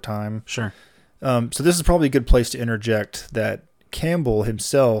slowly over time. Sure. So this is probably a good place to interject that Campbell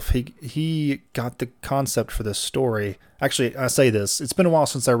himself, he got the concept for this story. Actually, I say this, it's been a while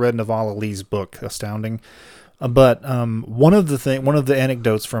since I read Navala Lee's book, Astounding. But one of the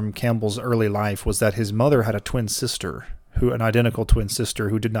anecdotes from Campbell's early life was that his mother had an identical twin sister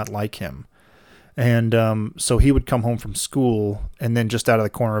who did not like him. And so he would come home from school, and then just out of the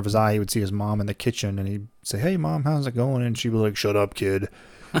corner of his eye, he would see his mom in the kitchen, and he'd say, "Hey, Mom, how's it going?" And she'd be like, "Shut up, kid."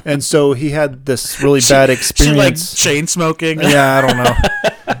 And so he had this really bad experience. She like chain smoking. Yeah, I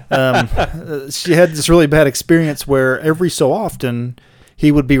don't know. She had this really bad experience where every so often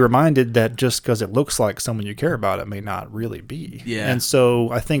he would be reminded that just because it looks like someone you care about, it may not really be. Yeah. And so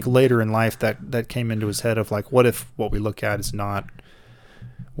I think later in life that came into his head of like, what if what we look at is not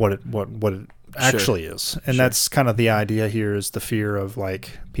what it actually is? And that's kind of the idea here, is the fear of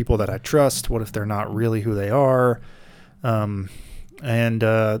like people that I trust. What if they're not really who they are? And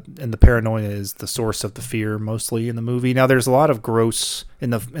the paranoia is the source of the fear mostly in the movie. Now there's a lot of gross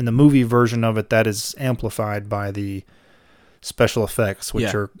in the movie version of it that is amplified by the special effects,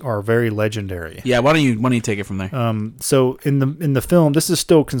 which are very legendary. Yeah, why don't you take it from there? So in the film, this is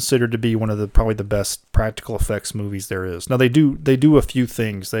still considered to be one of probably the best practical effects movies there is. Now they do a few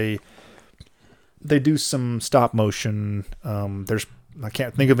things. They do some stop motion. I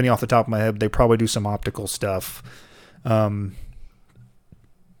can't think of any off the top of my head. They probably do some optical stuff.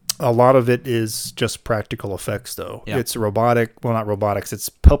 A lot of it is just practical effects, though. Yeah. It's robotic. Well, not robotics. It's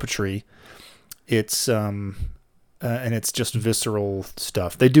puppetry. It's and it's just visceral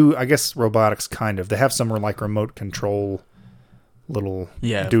stuff. They do, I guess, robotics kind of. They have some like remote control little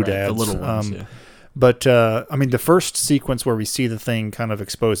doodads. Right. The little ones. But I mean, the first sequence where we see the thing kind of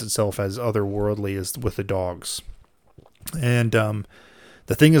expose itself as otherworldly is with the dogs, and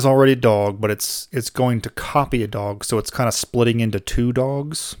the thing is already a dog, but it's going to copy a dog, so it's kind of splitting into two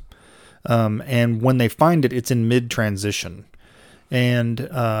dogs. And when they find it, it's in mid-transition. And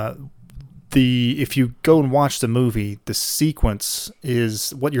if you go and watch the movie, the sequence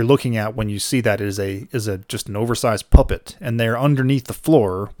is what you're looking at when you see that is just an oversized puppet, and they're underneath the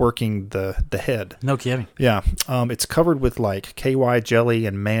floor working the head. No kidding. Yeah. It's covered with like KY jelly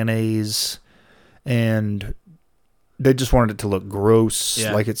and mayonnaise, and they just wanted it to look gross,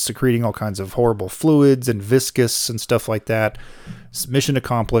 like it's secreting all kinds of horrible fluids and viscous and stuff like that. Mission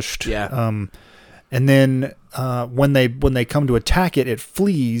accomplished. Yeah. And then when they come to attack it, it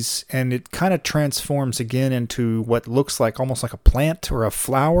flees, and it kind of transforms again into what looks like almost like a plant or a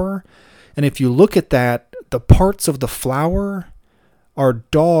flower. And if you look at that, the parts of the flower are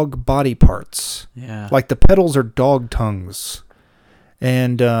dog body parts. Yeah. Like the petals are dog tongues.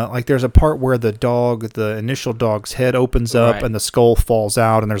 And like there's a part where the initial dog's head opens up and the skull falls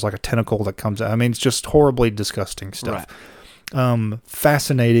out, and there's like a tentacle that comes out. I mean, it's just horribly disgusting stuff. Right.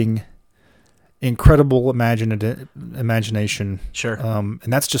 Fascinating, incredible imagination. Sure. And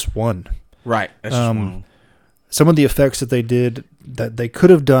that's just one. Right. That's just one. Some of the effects that they did that they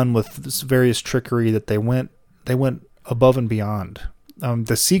could have done with this various trickery that they went above and beyond.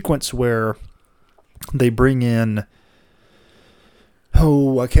 The sequence where they bring in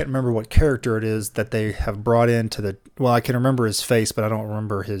I can't remember what character it is that they have brought into the. Well, I can remember his face, but I don't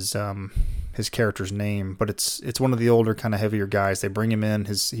remember his character's name. But it's one of the older, kind of heavier guys. They bring him in.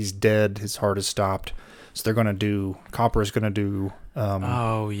 He's dead. His heart is stopped. So they're gonna do. Copper is gonna do.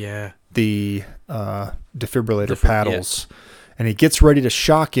 The defibrillator paddles. Yeah. And he gets ready to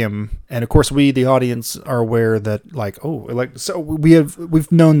shock him, and of course we, the audience, are aware that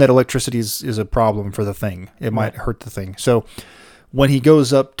we've known that electricity is a problem for the thing. It might hurt the thing. So when he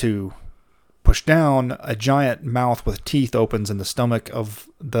goes up to push down, a giant mouth with teeth opens in the stomach of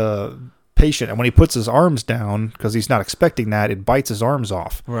the patient, and when he puts his arms down, because he's not expecting that, it bites his arms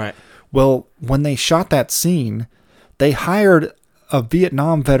off. Right. Well, when they shot that scene, they hired a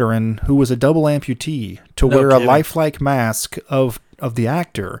Vietnam veteran who was a double amputee to wear a lifelike mask of the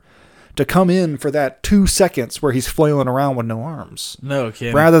actor to come in for that 2 seconds where he's flailing around with no arms. No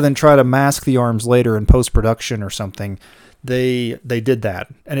kidding. Rather than try to mask the arms later in post-production or something, they did that.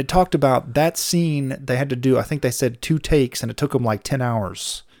 And it talked about that scene they had to do, I think they said 2 takes, and it took them like 10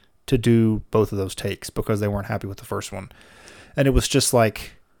 hours to do both of those takes because they weren't happy with the first one. And it was just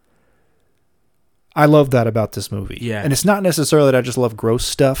like, I love that about this movie. Yeah. And it's not necessarily that I just love gross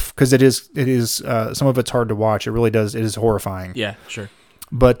stuff, because it is some of it's hard to watch. It really does. It is horrifying. Yeah, sure.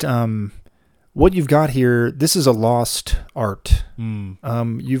 But what you've got here, this is a lost art.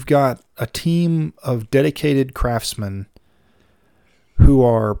 You've got a team of dedicated craftsmen who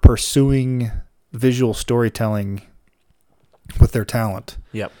are pursuing visual storytelling with their talent.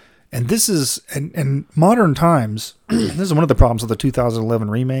 Yep. And this is, in modern times, this is one of the problems with the 2011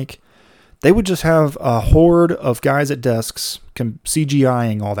 remake. They would just have a horde of guys at desks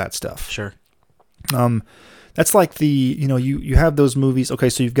CGIing all that stuff. Sure. That's like you have those movies. Okay,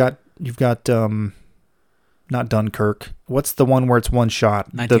 so you've got not Dunkirk. What's the one where it's one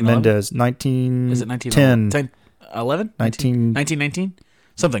shot? The Mendes 19. Is it 1910? 11? 1919?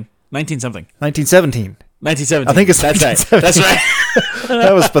 Something. 19 something. 1917. 1917. I think it's that's right. That's right.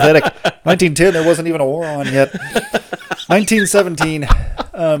 That was pathetic. 1910. There wasn't even a war on yet. 1917.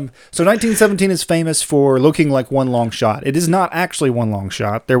 So 1917 is famous for looking like one long shot. It is not actually one long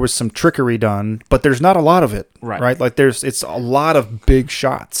shot. There was some trickery done, but there's not a lot of it. Right? Like it's a lot of big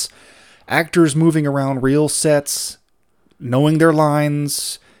shots. Actors moving around real sets, knowing their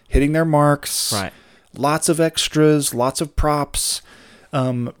lines, hitting their marks. Right. Lots of extras, lots of props.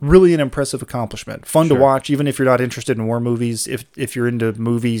 Really an impressive accomplishment. Fun to watch, even if you're not interested in war movies. If you're into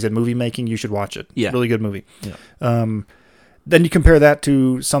movies and movie making, you should watch it. Yeah. Really good movie. Yeah. Then you compare that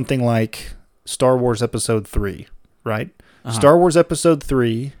to something like Star Wars Episode 3, right? Uh-huh. Star Wars Episode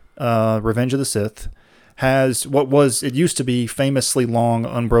 3, Revenge of the Sith, has it used to be famously long,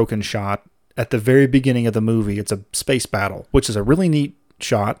 unbroken shot at the very beginning of the movie. It's a space battle, which is a really neat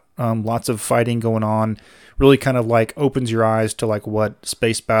shot. Lots of fighting going on. Really kind of like opens your eyes to like what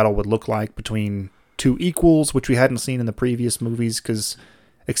space battle would look like between two equals, which we hadn't seen in the previous movies, because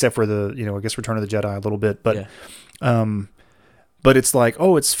except for the, I guess Return of the Jedi a little bit, but but it's like,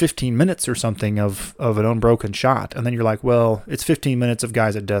 it's 15 minutes or something of an unbroken shot. And then you're like, well, it's 15 minutes of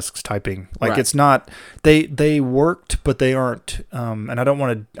guys at desks typing. Like, It's not, they worked, but they aren't, and I don't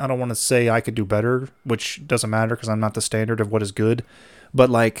want to say I could do better, which doesn't matter because I'm not the standard of what is good. But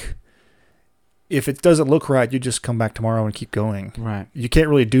like, if it doesn't look right, you just come back tomorrow and keep going. Right. You can't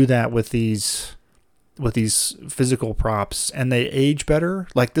really do that with these physical props, and they age better.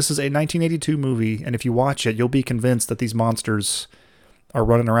 Like, this is a 1982 movie, and if you watch it, you'll be convinced that these monsters are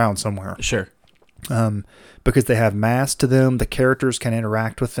running around somewhere. Sure. Because they have mass to them, the characters can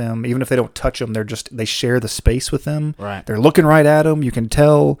interact with them, even if they don't touch them. They share the space with them. Right. They're looking right at them. You can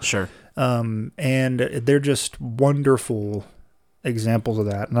tell. Sure. And they're just wonderful examples of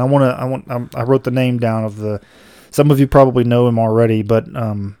that. And I wrote the name down of some of you probably know him already, but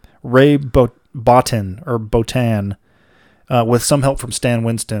Ray Botan, with some help from Stan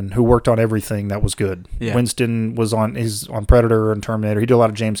Winston, who worked on everything that was good. Yeah. Winston was on Predator and Terminator. He did a lot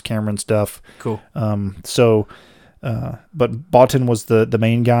of James Cameron stuff. Cool. But Botan was the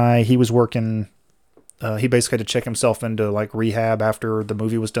main guy. He was working. He basically had to check himself into like rehab after the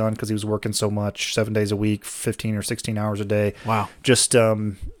movie was done because he was working so much, 7 days a week, 15 or 16 hours a day. Wow. Just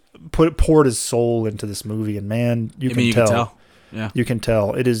poured his soul into this movie, and man, you can tell. Yeah. You can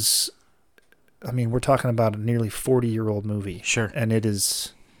tell. It is. I mean, we're talking about a nearly 40-year-old movie. Sure. And it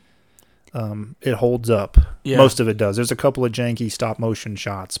is. It holds up. Yeah. Most of it does. There's a couple of janky stop motion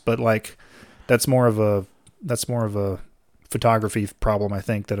shots, but like, that's more of a photography problem, I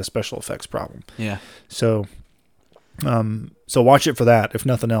think, than a special effects problem. Yeah. So watch it for that, if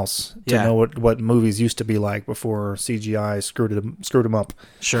nothing else, to know what movies used to be like before CGI screwed them up.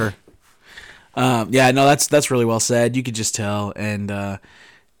 Sure. Yeah, no, that's really well said. You could just tell, and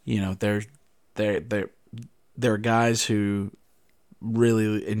they're guys who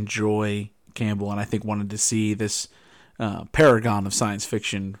really enjoy Campbell, and I think wanted to see this paragon of science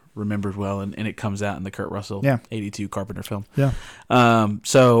fiction remembered well, and it comes out in the Kurt Russell 82 Carpenter film. Yeah.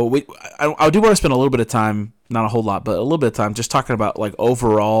 So I do want to spend a little bit of time, not a whole lot, but a little bit of time just talking about like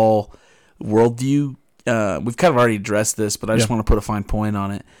overall worldview. We've kind of already addressed this, but I just want to put a fine point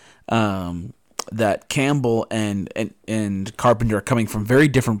on it. That Campbell and Carpenter are coming from very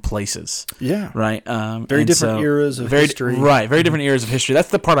different places. Yeah. Right. Very different eras of history. Right. Very different eras of history. That's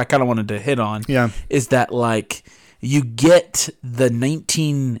the part I kind of wanted to hit on. Yeah. Is that like you get the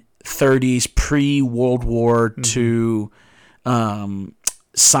 1930s pre-World War II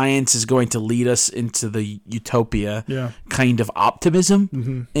science is going to lead us into the utopia kind of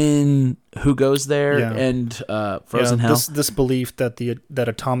optimism in Who Goes There and Frozen Hell. This belief that that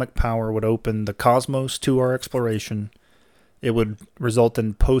atomic power would open the cosmos to our exploration. It would result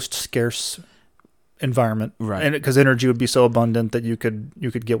in post-scarce environment, right? And because energy would be so abundant that you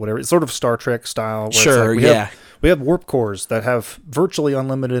could get whatever. It's sort of Star Trek style. Where Sure, it's like we have warp cores that have virtually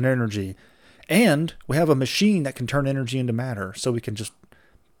unlimited energy, and we have a machine that can turn energy into matter, so we can just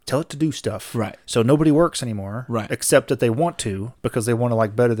tell it to do stuff. Right. So nobody works anymore, right? Except that they want to, because they want to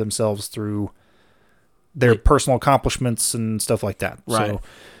like better themselves through their personal accomplishments and stuff like that. Right. So,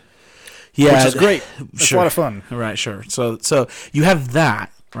 yeah, which is great. It's a lot of fun. Right. Sure. So you have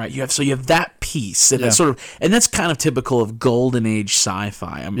that. Right, you have that piece, and that's kind of typical of golden age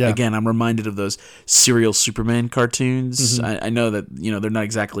sci-fi. Again, I'm reminded of those serial Superman cartoons. I know that they're not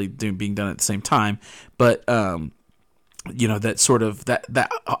exactly being done at the same time, but that sort of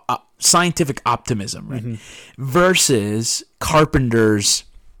that scientific optimism, right, versus Carpenter's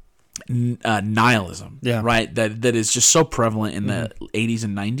nihilism, right, that is just so prevalent in the 80s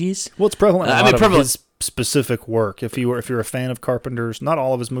and 90s. Well, it's prevalent. Of his specific work. If you're a fan of Carpenter's, not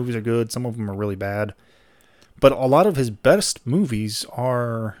all of his movies are good. Some of them are really bad, but a lot of his best movies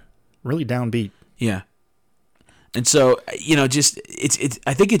are really downbeat. Yeah, and so just it's.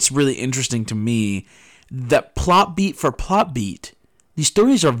 I think it's really interesting to me that plot beat for plot beat, these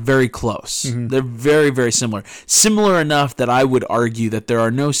stories are very close. They're very, very similar. Similar enough that I would argue that there are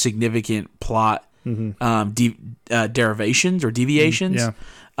no significant plot derivations or deviations.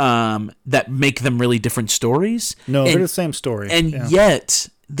 That make them really different stories. No, they're the same story. And yet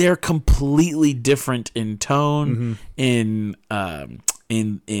they're completely different in tone, in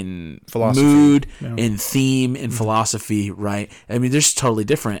philosophy, mood, in theme, in philosophy, right? I mean, they're just totally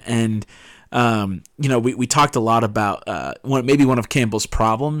different. And we talked a lot about one of Campbell's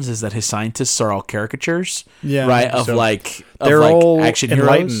problems is that his scientists are all caricatures, right? Of they're all action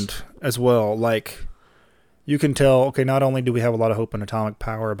enlightened heroes as well. Like, you can tell, okay, not only do we have a lot of hope in atomic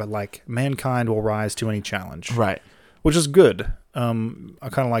power, but like mankind will rise to any challenge, right? Which is good. I kind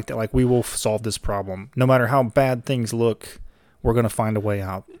of like that. Like, we will solve this problem, no matter how bad things look. We're going to find a way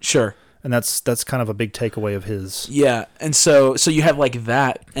out. Sure. And that's kind of a big takeaway of his. Yeah, and so you have like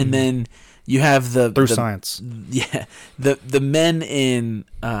that, and then you have through science. Yeah, the men in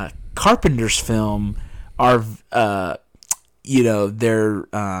Carpenter's film are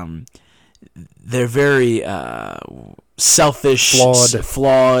they're very selfish,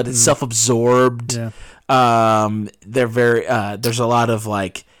 flawed, self-absorbed. Yeah. They're very there's a lot of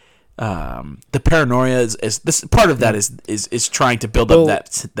like the paranoia is this part of that is trying to build up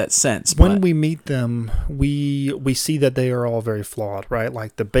that sense. When we meet them, we see that they are all very flawed, right?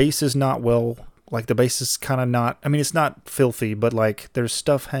 Like, the base is not like the base is kind of not. I mean, it's not filthy, but like there's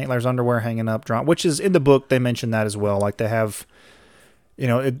stuff there's underwear hanging up, which is in the book. They mention that as well. Like, they have.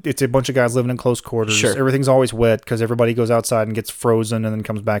 It's a bunch of guys living in close quarters. Sure. Everything's always wet because everybody goes outside and gets frozen and then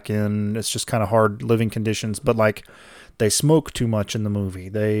comes back in. It's just kind of hard living conditions. But like, they smoke too much in the movie.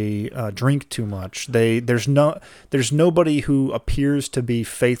 They drink too much. There's nobody who appears to be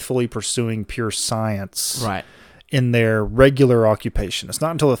faithfully pursuing pure science, right, in their regular occupation. It's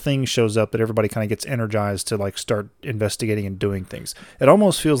not until a thing shows up that everybody kind of gets energized to like start investigating and doing things. It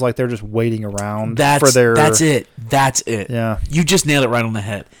almost feels like they're just waiting around for their... That's it. Yeah. You just nailed it right on the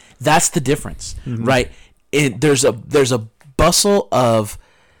head. That's the difference, right? There's a bustle of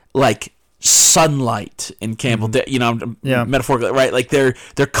like sunlight in Campbell, metaphorically, right? Like they're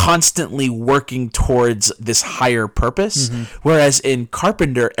constantly working towards this higher purpose, whereas in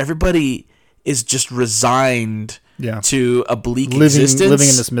Carpenter, everybody is just resigned to a bleak existence, living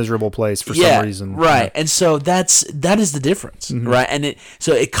in this miserable place for some reason, right? And so that is the difference, right? And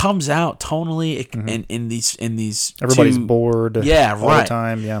it comes out tonally in these everybody's bored, all right, the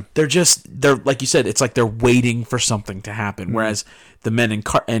time, They're like you said, it's like they're waiting for something to happen, whereas the men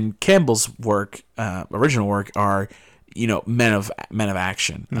in Campbell's work, original work, are men of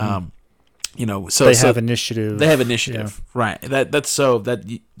action. So they have initiative. They have initiative, right? That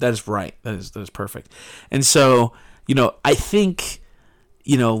is right. That is perfect. And so I think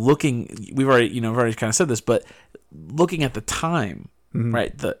we've already kind of said this, but looking at the time,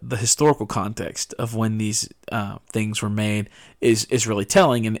 right, the historical context of when these things were made is really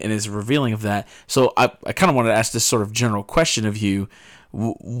telling and is revealing of that. So I kind of wanted to ask this sort of general question of you: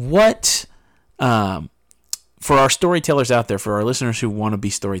 what for our storytellers out there, for our listeners who want to be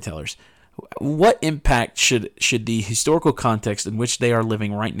storytellers, what impact should the historical context in which they are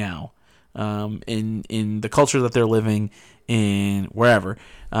living right now, in the culture that they're living in, wherever,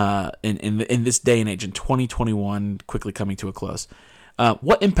 in this day and age, in 2021, quickly coming to a close,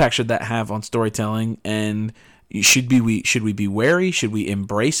 what impact should that have on storytelling? And should we be wary? Should we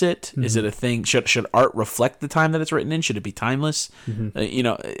embrace it? Is it a thing? Should art reflect the time that it's written in? Should it be timeless?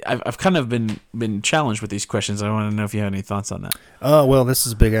 I've kind of been challenged with these questions. I want to know if you have any thoughts on that. Well, this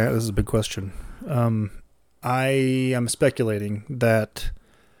is big. This is a big question. I am speculating that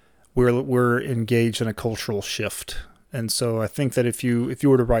we're engaged in a cultural shift, and so I think that if you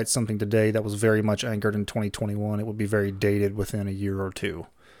were to write something today that was very much anchored in 2021, it would be very dated within a year or two.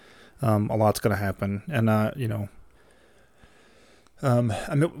 A lot's going to happen, and I mean,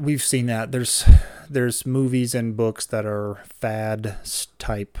 we've seen that. There's movies and books that are fad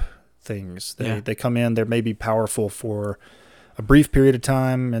type things. They come in, they may be powerful for a brief period of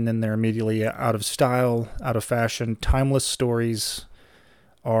time, and then they're immediately out of style, out of fashion. Timeless stories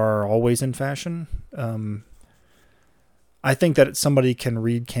are always in fashion. I think that somebody can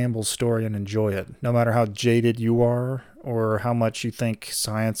read Campbell's story and enjoy it, no matter how jaded you are, or how much you think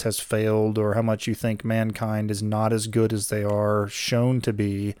science has failed, or how much you think mankind is not as good as they are shown to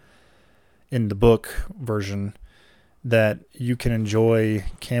be in the book version, that you can enjoy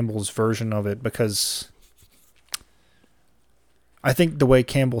Campbell's version of it, because I think the way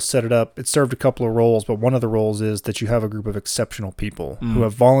Campbell set it up, it served a couple of roles, but one of the roles is that you have a group of exceptional people who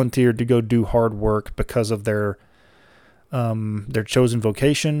have volunteered to go do hard work because of their chosen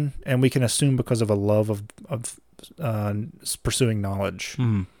vocation, and we can assume because of a love of pursuing knowledge.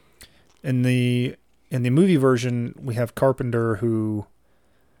 In the movie version, we have Carpenter, who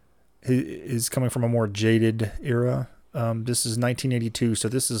is coming from a more jaded era. This is 1982, so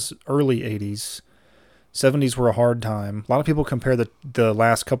this is early 80s. 70s were a hard time. A lot of people compare the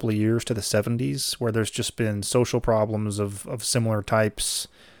last couple of years to the 70s, where there's just been social problems of similar types,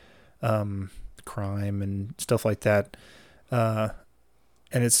 crime and stuff like that. And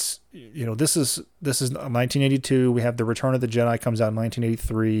it's, this is 1982. We have The Return of the Jedi comes out in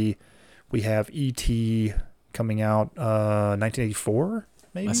 1983. We have E.T. coming out 1984,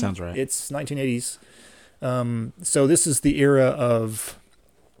 maybe? That sounds right. It's 1980s. So this is the era of,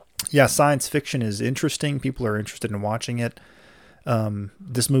 science fiction is interesting. People are interested in watching it.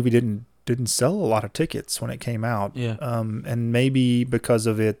 This movie didn't sell a lot of tickets when it came out. And maybe because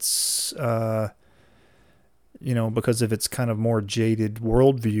of its kind of more jaded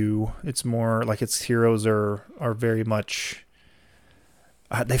worldview, it's more like its heroes are very much,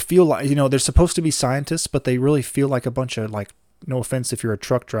 they feel like, they're supposed to be scientists, but they really feel like a bunch of, like, no offense if you're a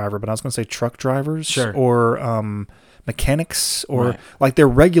truck driver, but I was going to say truck drivers, sure, or mechanics, or like they're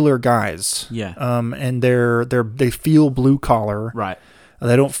regular guys. And they feel blue collar. Right.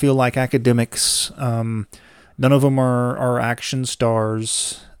 They don't feel like academics. None of them are action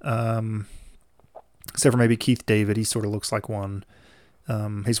stars. Except for maybe Keith David. He sort of looks like one.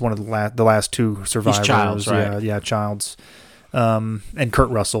 He's one of the last two survivors. He's Childs, right? Yeah, Childs. And Kurt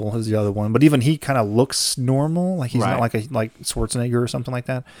Russell is the other one. But even he kind of looks normal. Like he's not like Schwarzenegger or something like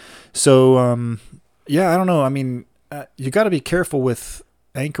that. So, I don't know. I mean, you got to be careful with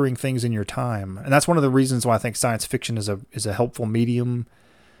anchoring things in your time. And that's one of the reasons why I think science fiction is a helpful medium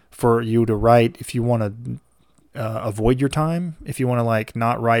for you to write if you want to avoid your time. If you want to, like,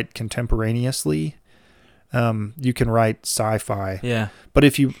 not write contemporaneously, you can write sci-fi. Yeah. But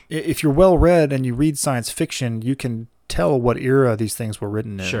if you're well read and you read science fiction, you can tell what era these things were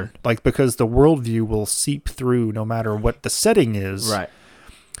written in. Sure. Like, because the worldview will seep through no matter what the setting is. Right.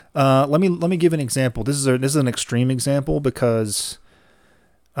 Let me give an example. This is an extreme example because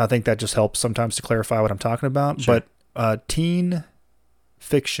I think that just helps sometimes to clarify what I'm talking about. Sure. But teen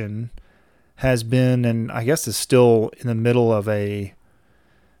fiction has been, and I guess is still, in the middle of a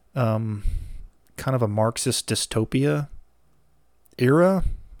kind of a Marxist dystopia era.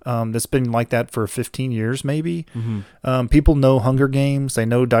 That's been like that for 15 years, maybe. People know Hunger Games. They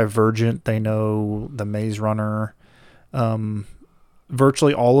know Divergent. They know The Maze Runner.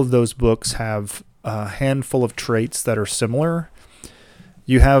 Virtually all of those books have a handful of traits that are similar.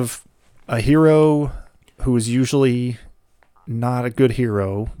 you have a hero who is usually not a good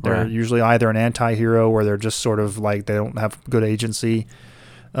hero. They're usually either an anti-hero or they're just sort of like they don't have good agency.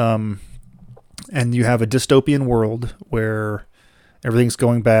 And you have a dystopian world where everything's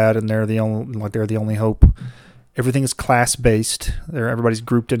going bad and they're the only hope. Everything is class-based. Everybody's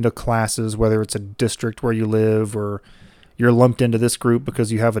grouped into classes, whether it's a district where you live or you're lumped into this group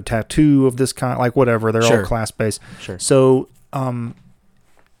because you have a tattoo of this kind, like whatever. They're all class-based. Sure. So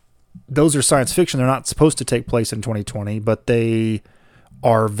those are science fiction. They're not supposed to take place in 2020, but they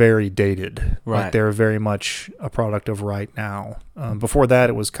are very dated. Right. Like they're very much a product of right now. Before that,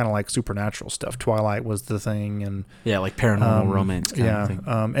 it was kind of like supernatural stuff. Twilight was the thing, and like paranormal romance kind of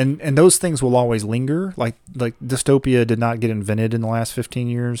thing. And those things will always linger. Like dystopia did not get invented in the last 15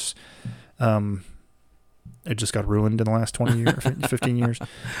 years. It just got ruined in the last 20 years, 15 years.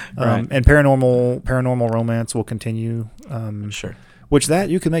 Right. And paranormal romance will continue. Sure. Which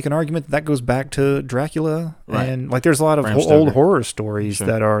you can make an argument that goes back to Dracula, right. And like there's a lot of old horror stories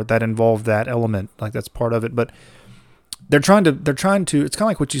that involve that element, like that's part of it. But they're trying to. It's kind of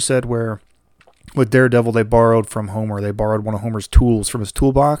like what you said, where with Daredevil they borrowed from Homer. They borrowed one of Homer's tools from his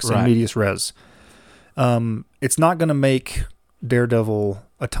toolbox in medias res. It's not going to make Daredevil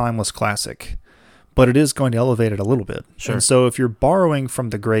a timeless classic, but it is going to elevate it a little bit. Sure. And so if you're borrowing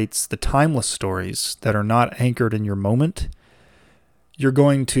from the greats, the timeless stories that are not anchored in your moment, you're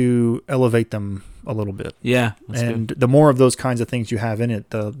going to elevate them a little bit. Yeah. And the more of those kinds of things you have in it,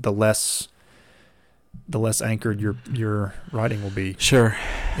 the less anchored your writing will be. Sure.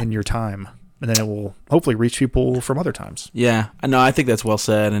 In your time. And then it will hopefully reach people from other times. Yeah. No, I think that's well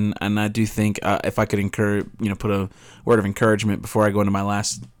said. And I do think if I could put a word of encouragement before I go into my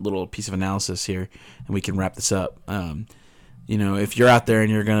last little piece of analysis here, and we can wrap this up. If you're out there and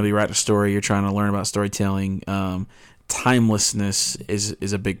you're going to be writing a story, you're trying to learn about storytelling, timelessness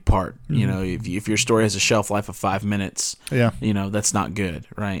is a big part. Mm-hmm. If your story has a shelf life of 5 minutes, that's not good,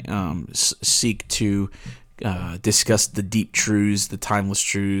 right? Seek to discuss the deep truths, the timeless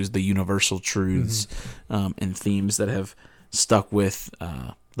truths, the universal truths, and themes that have stuck with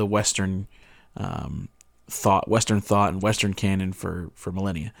the Western thought and Western canon for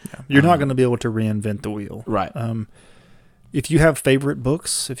millennia. Yeah. You're not going to be able to reinvent the wheel, right? If you have favorite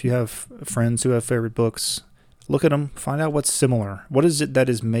books, if you have friends who have favorite books, look at them, find out what's similar. What is it that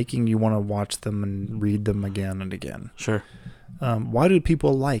is making you want to watch them and read them again and again? Sure. Why do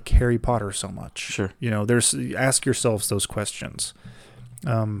people like Harry Potter so much? Sure. Ask yourselves those questions.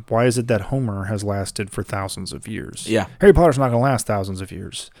 Why is it that Homer has lasted for thousands of years? Yeah. Harry Potter's not going to last thousands of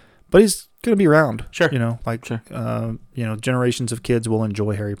years, but he's going to be around. Sure. Generations of kids will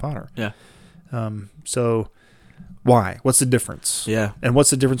enjoy Harry Potter. Yeah. So why? What's the difference? Yeah. And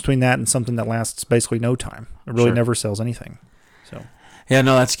what's the difference between that and something that lasts basically no time? It really never sells anything. So. Yeah,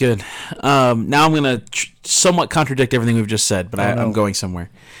 no, that's good. Now I'm going to somewhat contradict everything we've just said, but I'm going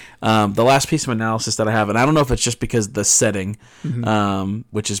somewhere. The last piece of analysis that I have, and I don't know if it's just because the setting,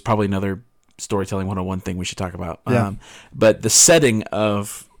 which is probably another storytelling 101 thing we should talk about. Yeah. But the setting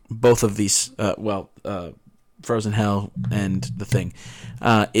of both of these, Frozen Hell and The Thing,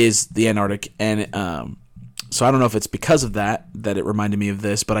 is the Antarctic. And so I don't know if it's because of that it reminded me of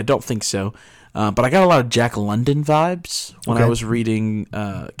this, but I don't think so. But I got a lot of Jack London vibes when I was reading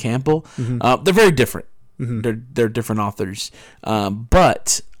Campbell. They're very different. They're different authors.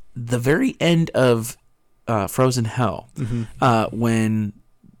 But the very end of Frozen Hell, when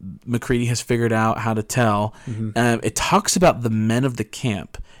McCready has figured out how to tell, it talks about the men of the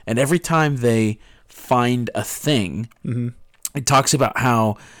camp. And every time they find a thing, it talks about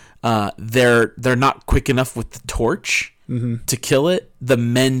how they're not quick enough with the torch to kill it. The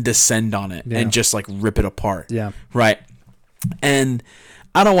men descend on it and just like rip it apart. Yeah. Right. And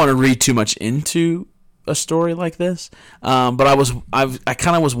I don't want to read too much into a story like this, but I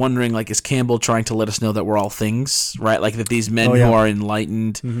kind of was wondering, like, is Campbell trying to let us know that we're all things, right? Like that these men who are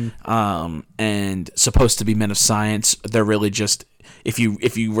enlightened and supposed to be men of science, they're really just, if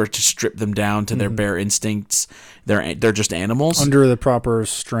you were to strip them down to their bare instincts, they're just animals under the proper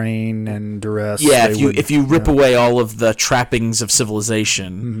strain and duress. Yeah, if you rip away all of the trappings of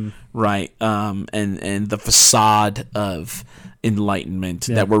civilization, right, and the facade of enlightenment,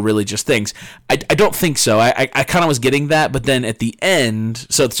 that we're really just things. I don't think so. I kind of was getting that, but then at the end,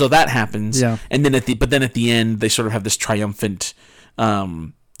 so that happens, and then at the end they sort of have this triumphant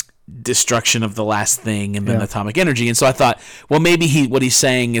destruction of the last thing and then atomic energy. And so I thought, well, maybe what he's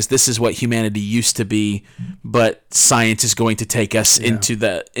saying is this is what humanity used to be, but science is going to take us into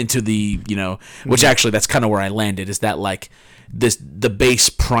the which actually that's kind of where I landed, is that like the base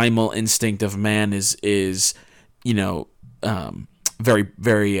primal instinct of man is very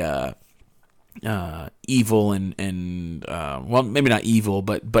very evil and well, maybe not evil,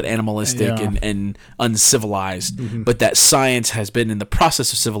 but animalistic and uncivilized. But that science has been in the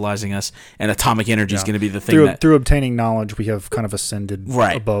process of civilizing us, and atomic energy is going to be the thing through obtaining knowledge, we have kind of ascended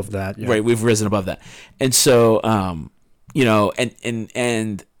above that. Yeah. Right, we've risen above that, and so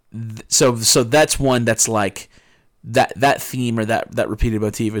so that's one that's like that theme or that repeated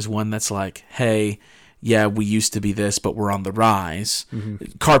motif is one that's like, hey, yeah, we used to be this, but we're on the rise.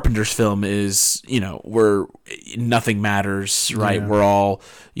 Carpenter's film is, we're nothing matters, right? We're all,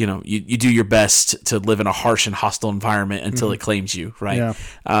 you do your best to live in a harsh and hostile environment until it claims you, right?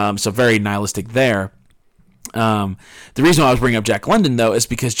 Yeah. So very nihilistic there. The reason why I was bringing up Jack London, though, is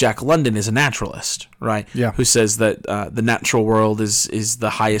because Jack London is a naturalist, right? Yeah. Who says that the natural world is the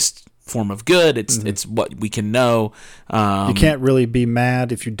highest form of good. It's what we can know. You can't really be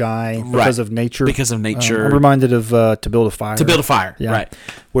mad if you die because of nature. Because of nature. I'm reminded of To Build a Fire. To Build a Fire, right.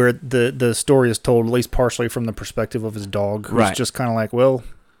 Where the story is told, at least partially, from the perspective of his dog, who's just kind of like, well,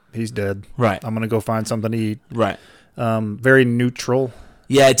 he's dead. Right. I'm going to go find something to eat. Right. Very neutral.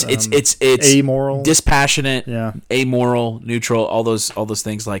 Yeah, it's amoral, dispassionate, amoral, neutral, all those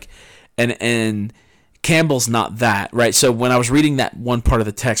things, like, and Campbell's not that, right? So when I was reading that one part of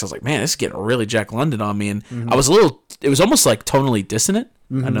the text, I was like, man, this is getting really Jack London on me, and I was it was almost like tonally dissonant.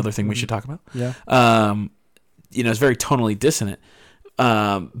 Another thing we should talk about. Yeah. It's very tonally dissonant.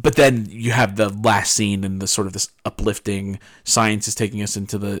 But then you have the last scene and the sort of this uplifting science is taking us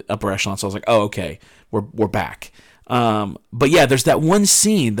into the upper echelon. So I was like, oh, okay, we're back. But yeah, there's that one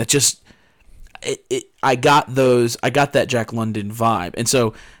scene that just I got that Jack London vibe, and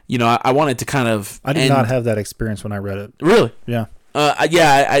so I wanted to kind of. I did not have that experience when I read it. Really? Yeah.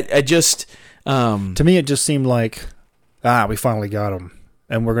 I just. To me, it just seemed like, we finally got him,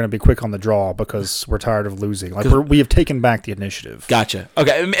 and we're going to be quick on the draw because we're tired of losing. Like we have taken back the initiative. Gotcha.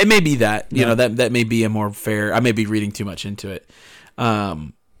 Okay, it may be that that may be a more fair. I may be reading too much into it,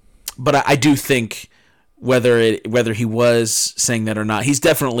 but I do think. Whether he was saying that or not, he's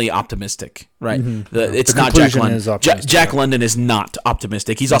definitely optimistic, right? It's not Jack London. Jack London is not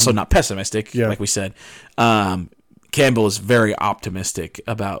optimistic. He's also not pessimistic, like we said. Campbell is very optimistic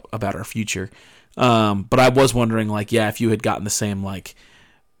about our future. But I was wondering, like, if you had gotten the same, like,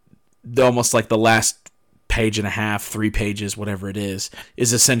 almost like the last page and a half, 3 pages, whatever it is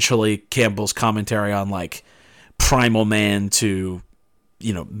essentially Campbell's commentary on, like, primal man to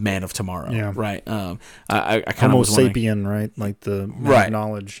man of tomorrow, right? I kind of Homo sapien, right? Like the man of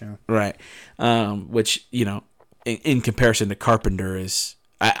knowledge, right? Which in comparison to Carpenter is,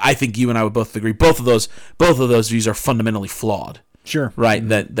 I think you and I would both agree. Both of those views are fundamentally flawed. Sure, right?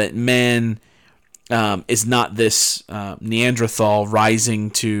 That man is not this Neanderthal rising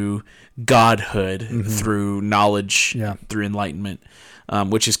to godhood through knowledge, through enlightenment,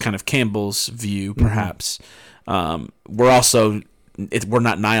 which is kind of Campbell's view, perhaps. We're also. We're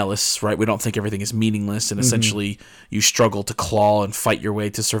not nihilists, right? We don't think everything is meaningless, and essentially you struggle to claw and fight your way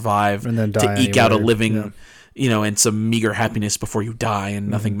to survive, and then to eke out a living, and some meager happiness before you die, and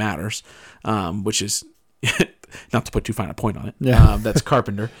nothing matters. Which is not to put too fine a point on it. That's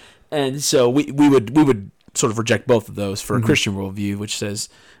Carpenter, and so we would sort of reject both of those for a Christian worldview, which says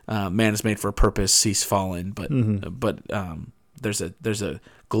man is made for a purpose, he's fallen, but there's a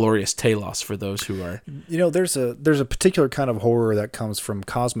glorious telos for those who are. There's a particular kind of horror that comes from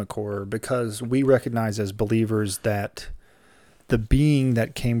cosmic horror, because we recognize as believers that the being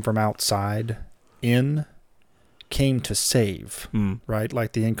that came from outside came to save, right?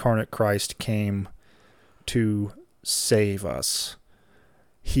 Like the incarnate Christ came to save us.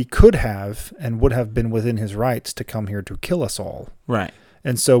 He could have and would have been within his rights to come here to kill us all. Right.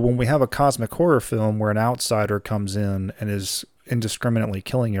 And so when we have a cosmic horror film where an outsider comes in and is indiscriminately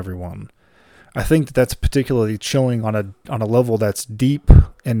killing everyone, I think that's particularly chilling on a level that's deep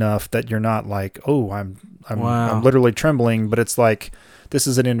enough that you're not like, oh, I'm literally trembling, but it's like this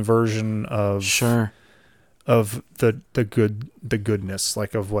is an inversion of of the goodness,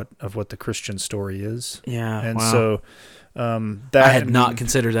 like of what the Christian story is. Yeah. And so that I had not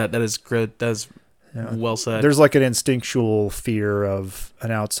considered that. That is good. That is well said. There's like an instinctual fear of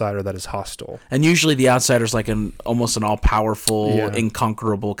an outsider that is hostile. And usually the outsider's like almost an all-powerful,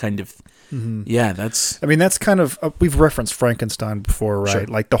 inconquerable kind of. Yeah, that's kind of we've referenced Frankenstein before, right? Sure.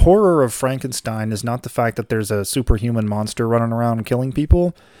 Like the horror of Frankenstein is not the fact that there's a superhuman monster running around and killing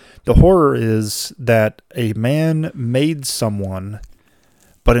people. The horror is that a man made someone,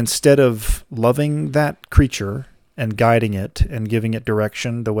 but instead of loving that creature and guiding it and giving it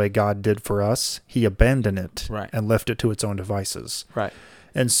direction the way God did for us, he abandoned it and left it to its own devices. Right.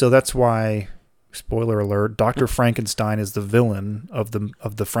 And so that's why spoiler alert, Dr. Frankenstein is the villain of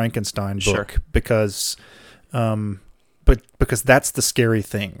the Frankenstein book because that's the scary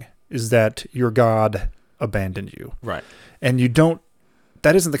thing, is that your God abandoned you. Right. And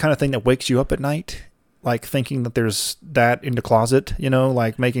that isn't the kind of thing that wakes you up at night, like thinking that there's that in the closet,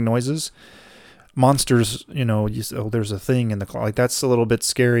 like making noises. Monsters, there's a thing in the closet. Like, that's a little bit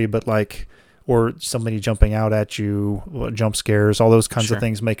scary, but like, or somebody jumping out at you, jump scares, all those kinds of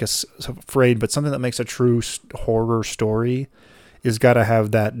things make us afraid. But something that makes a true horror story is got to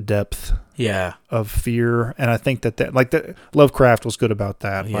have that depth of fear. And I think that Lovecraft was good about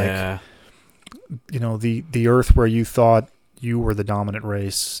that. Yeah. Like, the earth where you thought you were the dominant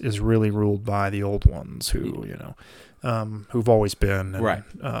race is really ruled by the old ones who, who've always been. And, right.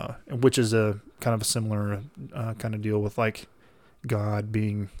 Which is a kind of a similar kind of deal with like God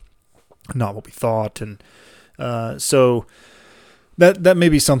being not what we thought. And so that may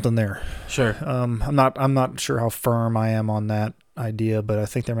be something there. Sure. I'm not sure how firm I am on that idea, but I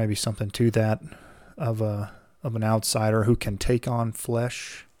think there may be something to that of an outsider who can take on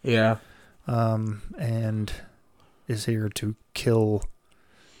flesh. Yeah. And is here to kill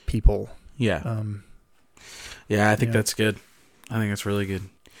people. Yeah. I think that's good. I think that's really good.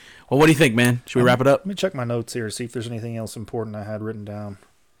 Well, what do you think, man? Should we wrap it up? Let me check my notes here, see if there's anything else important I had written down.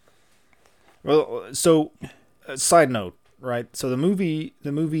 Well, so side note, right? So the movie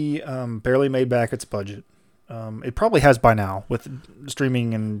barely made back its budget. It probably has by now with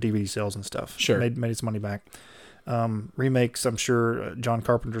streaming and DVD sales and stuff. Sure. Made its money back. Remakes, I'm sure John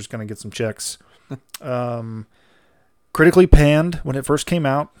Carpenter's going to get some checks. Critically panned when it first came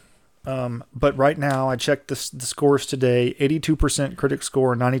out. But right now, I checked the scores today, 82% critic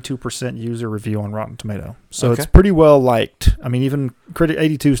score, 92% user review on Rotten Tomato. So It's pretty well liked. I mean, even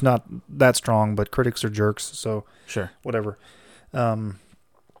 82 is not that strong, but critics are jerks. So sure, whatever.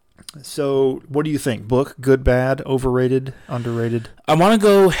 So what do you think? Book, good, bad, overrated, underrated? I want to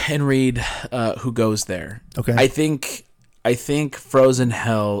go and read Who Goes There. Okay. I think Frozen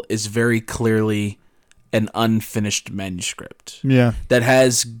Hell is very clearly an unfinished manuscript. Yeah. That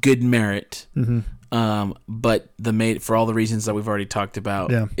has good merit. Mm-hmm. But for all the reasons that we've already talked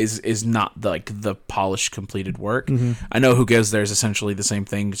about, is not the polished, completed work. Mm-hmm. I know Who Goes There is essentially the same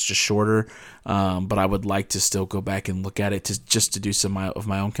thing. It's just shorter. But I would like to still go back and look at it just to do some of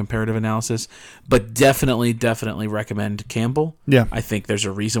my own comparative analysis. But definitely recommend Campbell. Yeah. I think there's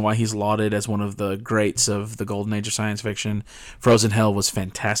a reason why he's lauded as one of the greats of the golden age of science fiction. Frozen Hell was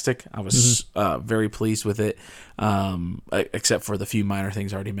fantastic. I was very pleased with it, except for the few minor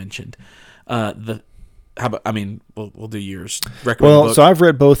things already mentioned. We'll do yours. Well, so I've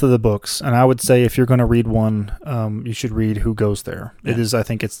read both of the books, and I would say if you're going to read one, you should read Who Goes There. Yeah. It is, I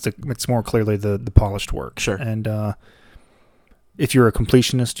think it's more clearly the polished work. Sure. And if you're a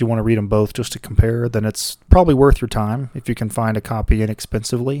completionist, you want to read them both just to compare, then it's probably worth your time if you can find a copy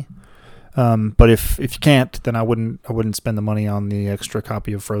inexpensively. But if you can't, then I wouldn't spend the money on the extra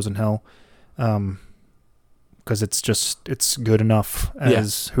copy of Frozen Hell. Because it's good enough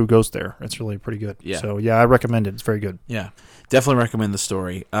as Who Goes There. It's really pretty good. Yeah. So I recommend it. It's very good. Yeah, definitely recommend the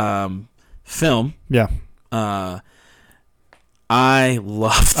story. Film. Yeah. I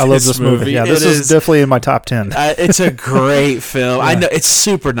love this movie. Yeah, this is definitely in my top 10. It's a great film. Yeah. I know it's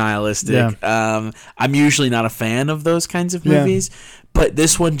super nihilistic. Yeah. I'm usually not a fan of those kinds of movies, but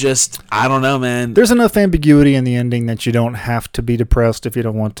this one I don't know, man. There's enough ambiguity in the ending that you don't have to be depressed if you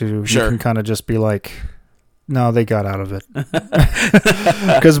don't want to. Sure. You can kind of just be like, no, they got out of it.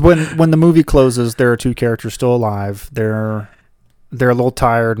 Because when the movie closes, there are two characters still alive. They're a little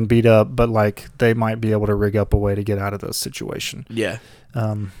tired and beat up, but like they might be able to rig up a way to get out of this situation. Yeah.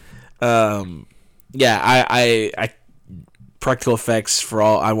 I practical effects for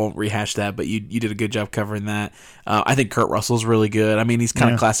all. I won't rehash that, but you did a good job covering that. I think Kurt Russell's really good. I mean, he's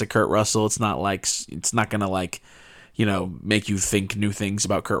kind of classic Kurt Russell. It's not gonna make you think new things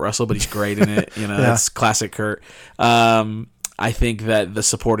about Kurt Russell, but he's great in it. It's classic Kurt. I think that the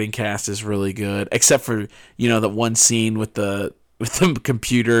supporting cast is really good, except for that one scene with the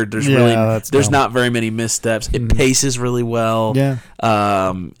computer. There's not very many missteps. It paces really well. Yeah.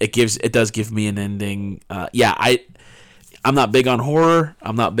 It does give me an ending. I'm not big on horror.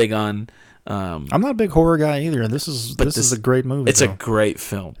 I'm not big on. I'm not a big horror guy either. This is a great movie. It's a great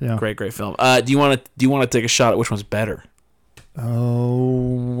film. Yeah. Great film. Do you want to take a shot at which one's better?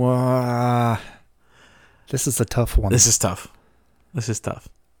 Oh, this is a tough one. This is tough.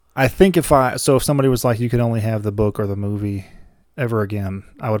 I think if somebody was like, you could only have the book or the movie ever again,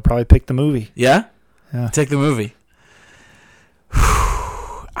 I would probably pick the movie. Yeah? Yeah. Take the movie.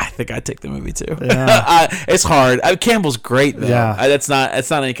 I think I'd take the movie too. Yeah. It's hard. Campbell's great though. Yeah. That's not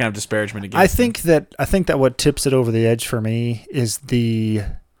any kind of disparagement against. I think that what tips it over the edge for me is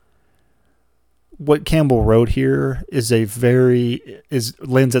what Campbell wrote here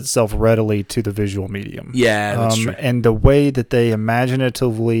lends itself readily to the visual medium. Yeah, that's true. And the way that they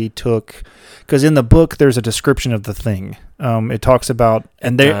imaginatively took, because in the book there's a description of the thing. It talks about,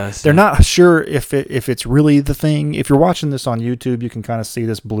 and they're not sure if it's really the thing. If you're watching this on YouTube, you can kind of see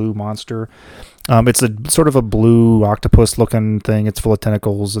this blue monster. It's a sort of a blue octopus looking thing. It's full of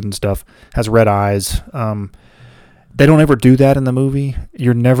tentacles and stuff. Has red eyes. They don't ever do that in the movie.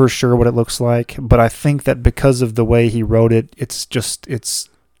 You're never sure what it looks like. But I think that because of the way he wrote it, it's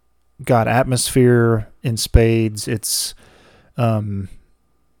got atmosphere in spades. It's the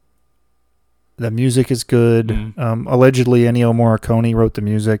music is good. Mm. Allegedly, Ennio Morricone wrote the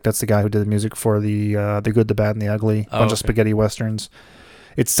music. That's the guy who did the music for the Good, the Bad, and the Ugly. Bunch of spaghetti westerns.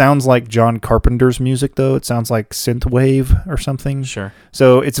 It sounds like John Carpenter's music, though. It sounds like synthwave or something. Sure.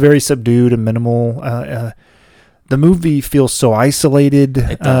 So it's very subdued and minimal. The movie feels so isolated.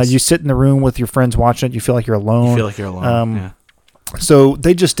 It does. You sit in the room with your friends watching it. You feel like you're alone. Yeah. So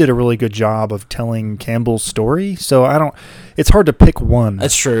they just did a really good job of telling Campbell's story. So it's hard to pick one.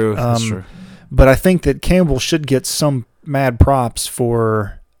 That's true. That's true. But I think that Campbell should get some mad props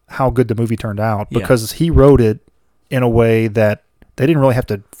for how good the movie turned out, because he wrote it in a way that they didn't really have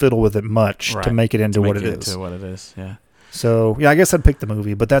to fiddle with it much to make it into what it is. Yeah. So, yeah, I guess I'd pick the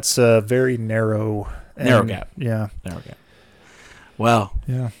movie, but that's a very narrow gap. Yeah. Narrow gap. Well,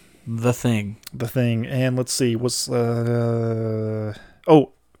 yeah. The Thing. And let's see,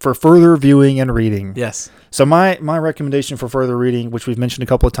 for further viewing and reading. Yes. So my recommendation for further reading, which we've mentioned a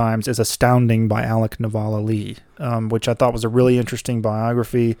couple of times, is Astounding by Alec Navala-Lee, which I thought was a really interesting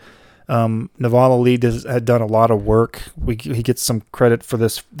biography. Navala-Lee had done a lot of work. He gets some credit for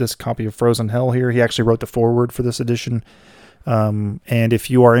this copy of Frozen Hell here. He actually wrote the foreword for this edition. And if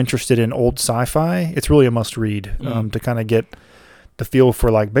you are interested in old sci-fi, it's really a must-read to kind of get the feel for,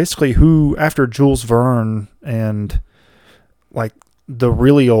 like, basically who, after Jules Verne and, like, the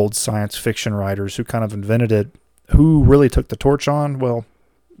really old science fiction writers who kind of invented it, who really took the torch on. Well,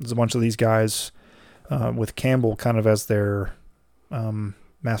 there's a bunch of these guys with Campbell kind of as their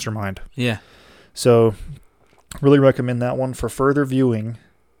mastermind. Yeah. So really recommend that one for further viewing.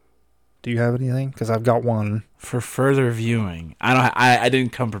 Do you have anything? Because I've got one. For further viewing. I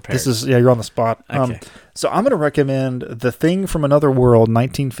didn't come prepared. You're on the spot. Okay. So I'm going to recommend The Thing from Another World,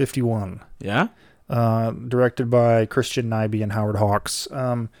 1951. Yeah? Directed by Christian Nyby and Howard Hawks.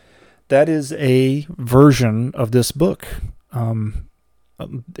 That is a version of this book.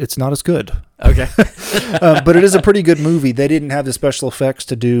 It's not as good. Okay. But it is a pretty good movie. They didn't have the special effects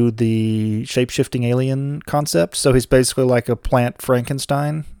to do the shape-shifting alien concept, so he's basically like a plant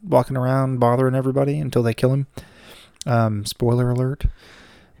Frankenstein walking around bothering everybody until they kill him. Spoiler alert.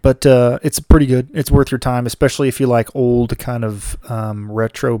 But it's pretty good. It's worth your time, especially if you like old kind of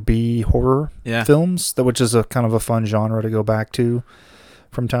retro B horror films, which is a kind of a fun genre to go back to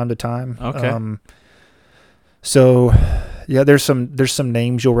from time to time. Okay. So, yeah, there's some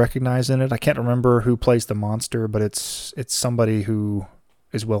names you'll recognize in it. I can't remember who plays the monster, but it's somebody who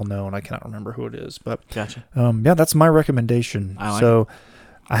is well known. I cannot remember who it is, but gotcha. Yeah, that's my recommendation.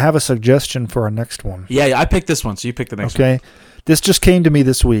 I have a suggestion for our next one. Yeah, I picked this one, so you pick the next one. Okay. This just came to me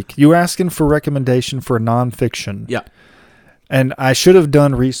this week. You were asking for recommendation for nonfiction. Yeah. And I should have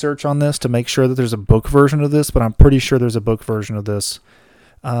done research on this to make sure that there's a book version of this, but I'm pretty sure there's a book version of this.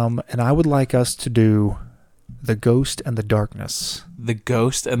 And I would like us to do The Ghost and the Darkness. The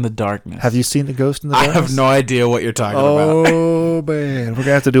Ghost and the Darkness. Have you seen The Ghost and the Darkness? I have no idea what you're talking about. Oh, man. We're going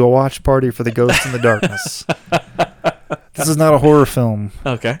to have to do a watch party for The Ghost and the Darkness. This is not a horror film.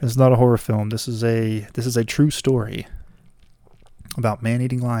 Okay. This is not a horror film. This is a true story about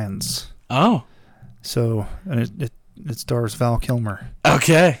man-eating lions. Oh. So, and it stars Val Kilmer.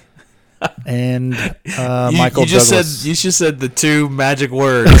 Okay. And Michael Douglas. You just said the two magic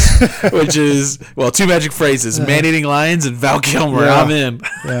words, which is, two magic phrases: man-eating lions and Val Kilmer. Yeah. I'm in.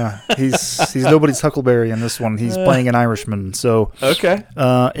 Yeah, he's nobody's Huckleberry in this one. He's playing an Irishman. So okay,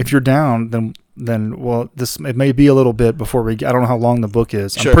 if you're down, then it may be a little bit before I don't know how long the book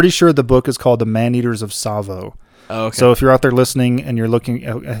is. Sure. I'm pretty sure the book is called The Man-Eaters of Tsavo. Oh, okay. So if you're out there listening and you're looking,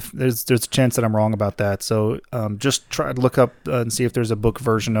 there's a chance that I'm wrong about that. So just try to look up and see if there's a book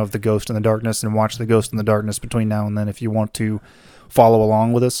version of The Ghost in the Darkness, and watch The Ghost in the Darkness between now and then if you want to follow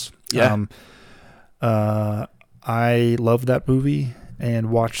along with us. Yeah. I love that movie and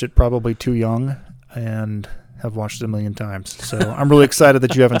watched it probably too young, and have watched it a million times. So I'm really excited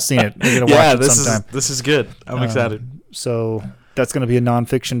that you haven't seen it. You're gonna watch it sometime. This is good. I'm excited. So That's going to be a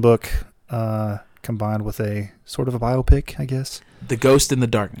nonfiction book combined with a sort of a biopic, I guess. The Ghost in the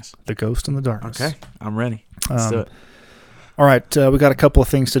Darkness. The Ghost in the Darkness. Okay, I'm ready. Let's do it. All right, we got a couple of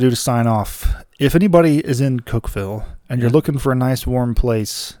things to do to sign off. If anybody is in Cookeville and you're looking for a nice warm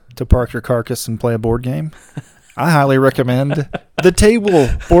place to park your carcass and play a board game, I highly recommend The Table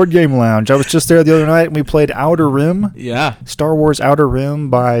Board Game Lounge. I was just there the other night and we played Outer Rim. Yeah. Star Wars Outer Rim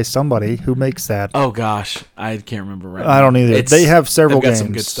by somebody who makes that. Oh, gosh. I can't remember right now. I don't either. They have several games.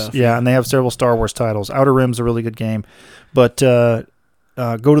 Some good stuff. Yeah, and they have several Star Wars titles. Outer Rim's a really good game. But go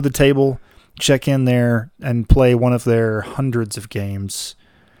to The Table, check in there, and play one of their hundreds of games.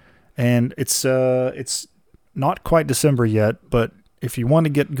 And it's not quite December yet, but if you want to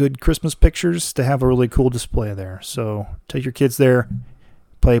get good Christmas pictures, they have a really cool display there. So take your kids there,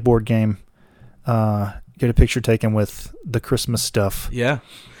 play a board game, get a picture taken with the Christmas stuff. Yeah.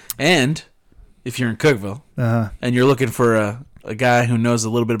 And if you're in Cookeville and you're looking for a guy who knows a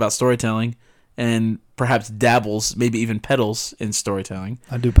little bit about storytelling and perhaps dabbles, maybe even peddles in storytelling.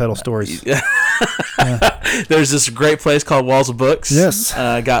 I do peddle stories. There's this great place called Walls of Books. Yes.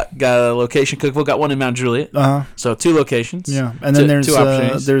 Got a location Cookeville. Got one in Mount Juliet. So 2 locations. Yeah. And then two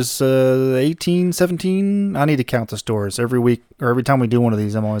opportunities. there's 18, 17. I need to count the stores every week or every time we do one of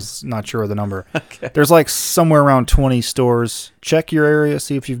these. I'm always not sure of the number. Okay. There's like somewhere around 20 stores. Check your area,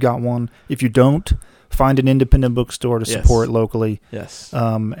 see if you've got one. If you don't, find an independent bookstore to support locally. Yes.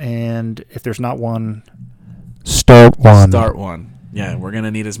 And if there's not one, start one. Yeah, we're going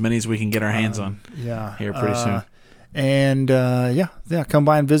to need as many as we can get our hands on here pretty soon. And, come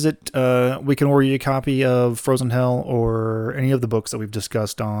by and visit. We can order you a copy of Frozen Hell or any of the books that we've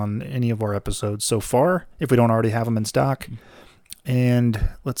discussed on any of our episodes so far, if we don't already have them in stock. And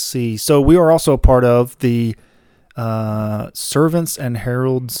let's see. So we are also a part of the Servants and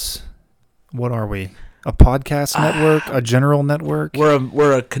Heralds. What are we? A podcast network? A general network?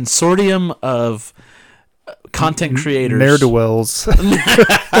 We're a consortium of content creators. Ne'er-do-wells. I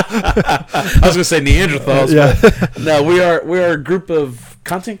was going to say Neanderthals, but no, we are a group of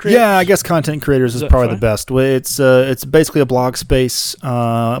content creators. Yeah, I guess content creators is probably the best. It's basically a blog space,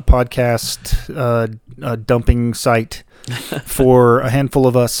 podcast, dumping site for a handful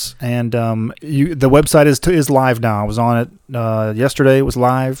of us, and the website is live now. I was on it yesterday. It was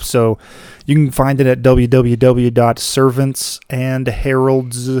live, so you can find it at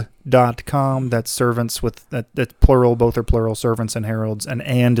www.servantsandheralds.com. That's servants with that's plural. Both are plural. Servants and heralds,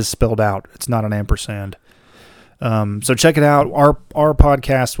 and is spelled out. It's not an ampersand. So check it out. Our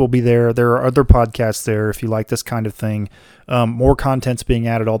podcast will be there. There are other podcasts there if you like this kind of thing. More content's being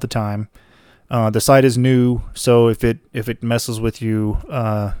added all the time. The site is new, so if it messes with you,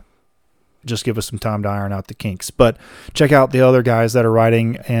 just give us some time to iron out the kinks. But check out the other guys that are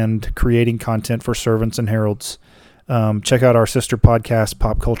writing and creating content for Servants and Heralds. Check out our sister podcast,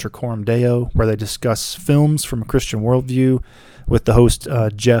 Pop Culture Coram Deo, where they discuss films from a Christian worldview with the host,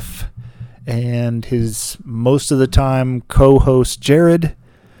 Jeff, and his most of the time co-host, Jared,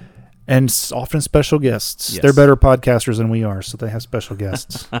 and often special guests. Yes. They're better podcasters than we are, so they have special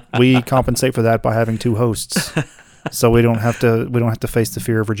guests. We compensate for that by having 2 hosts, so we don't have to face the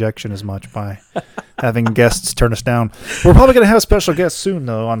fear of rejection as much by having guests turn us down. We're probably going to have special guests soon,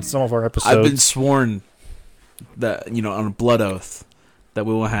 though, on some of our episodes. I've been sworn that on a blood oath that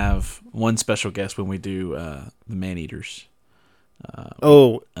we will have one special guest when we do the Man-Eaters.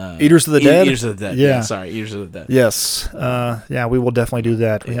 Eaters of the Dead? Eaters of the Dead. Yeah, sorry, Eaters of the Dead. Yes. We will definitely do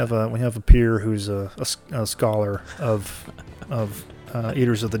that. We have a peer who's a scholar of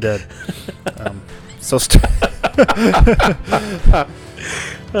Eaters of the Dead.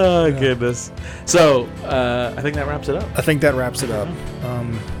 Oh, goodness. So, I think that wraps it up.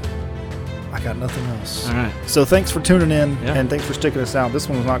 I got nothing else. All right. So thanks for tuning in, and thanks for sticking us out. This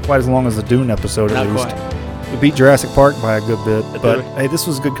one was not quite as long as the Dune episode, at least. Not quite. We beat Jurassic Park by a good bit, but hey, this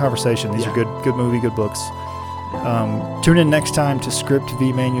was a good conversation. These are good movie, good books. Tune in next time to Script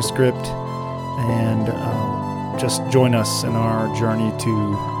v Manuscript, and just join us in our journey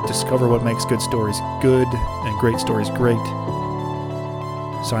to discover what makes good stories good and great stories great.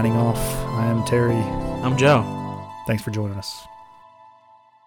 Signing off, I am Terry. I'm Joe. Thanks for joining us.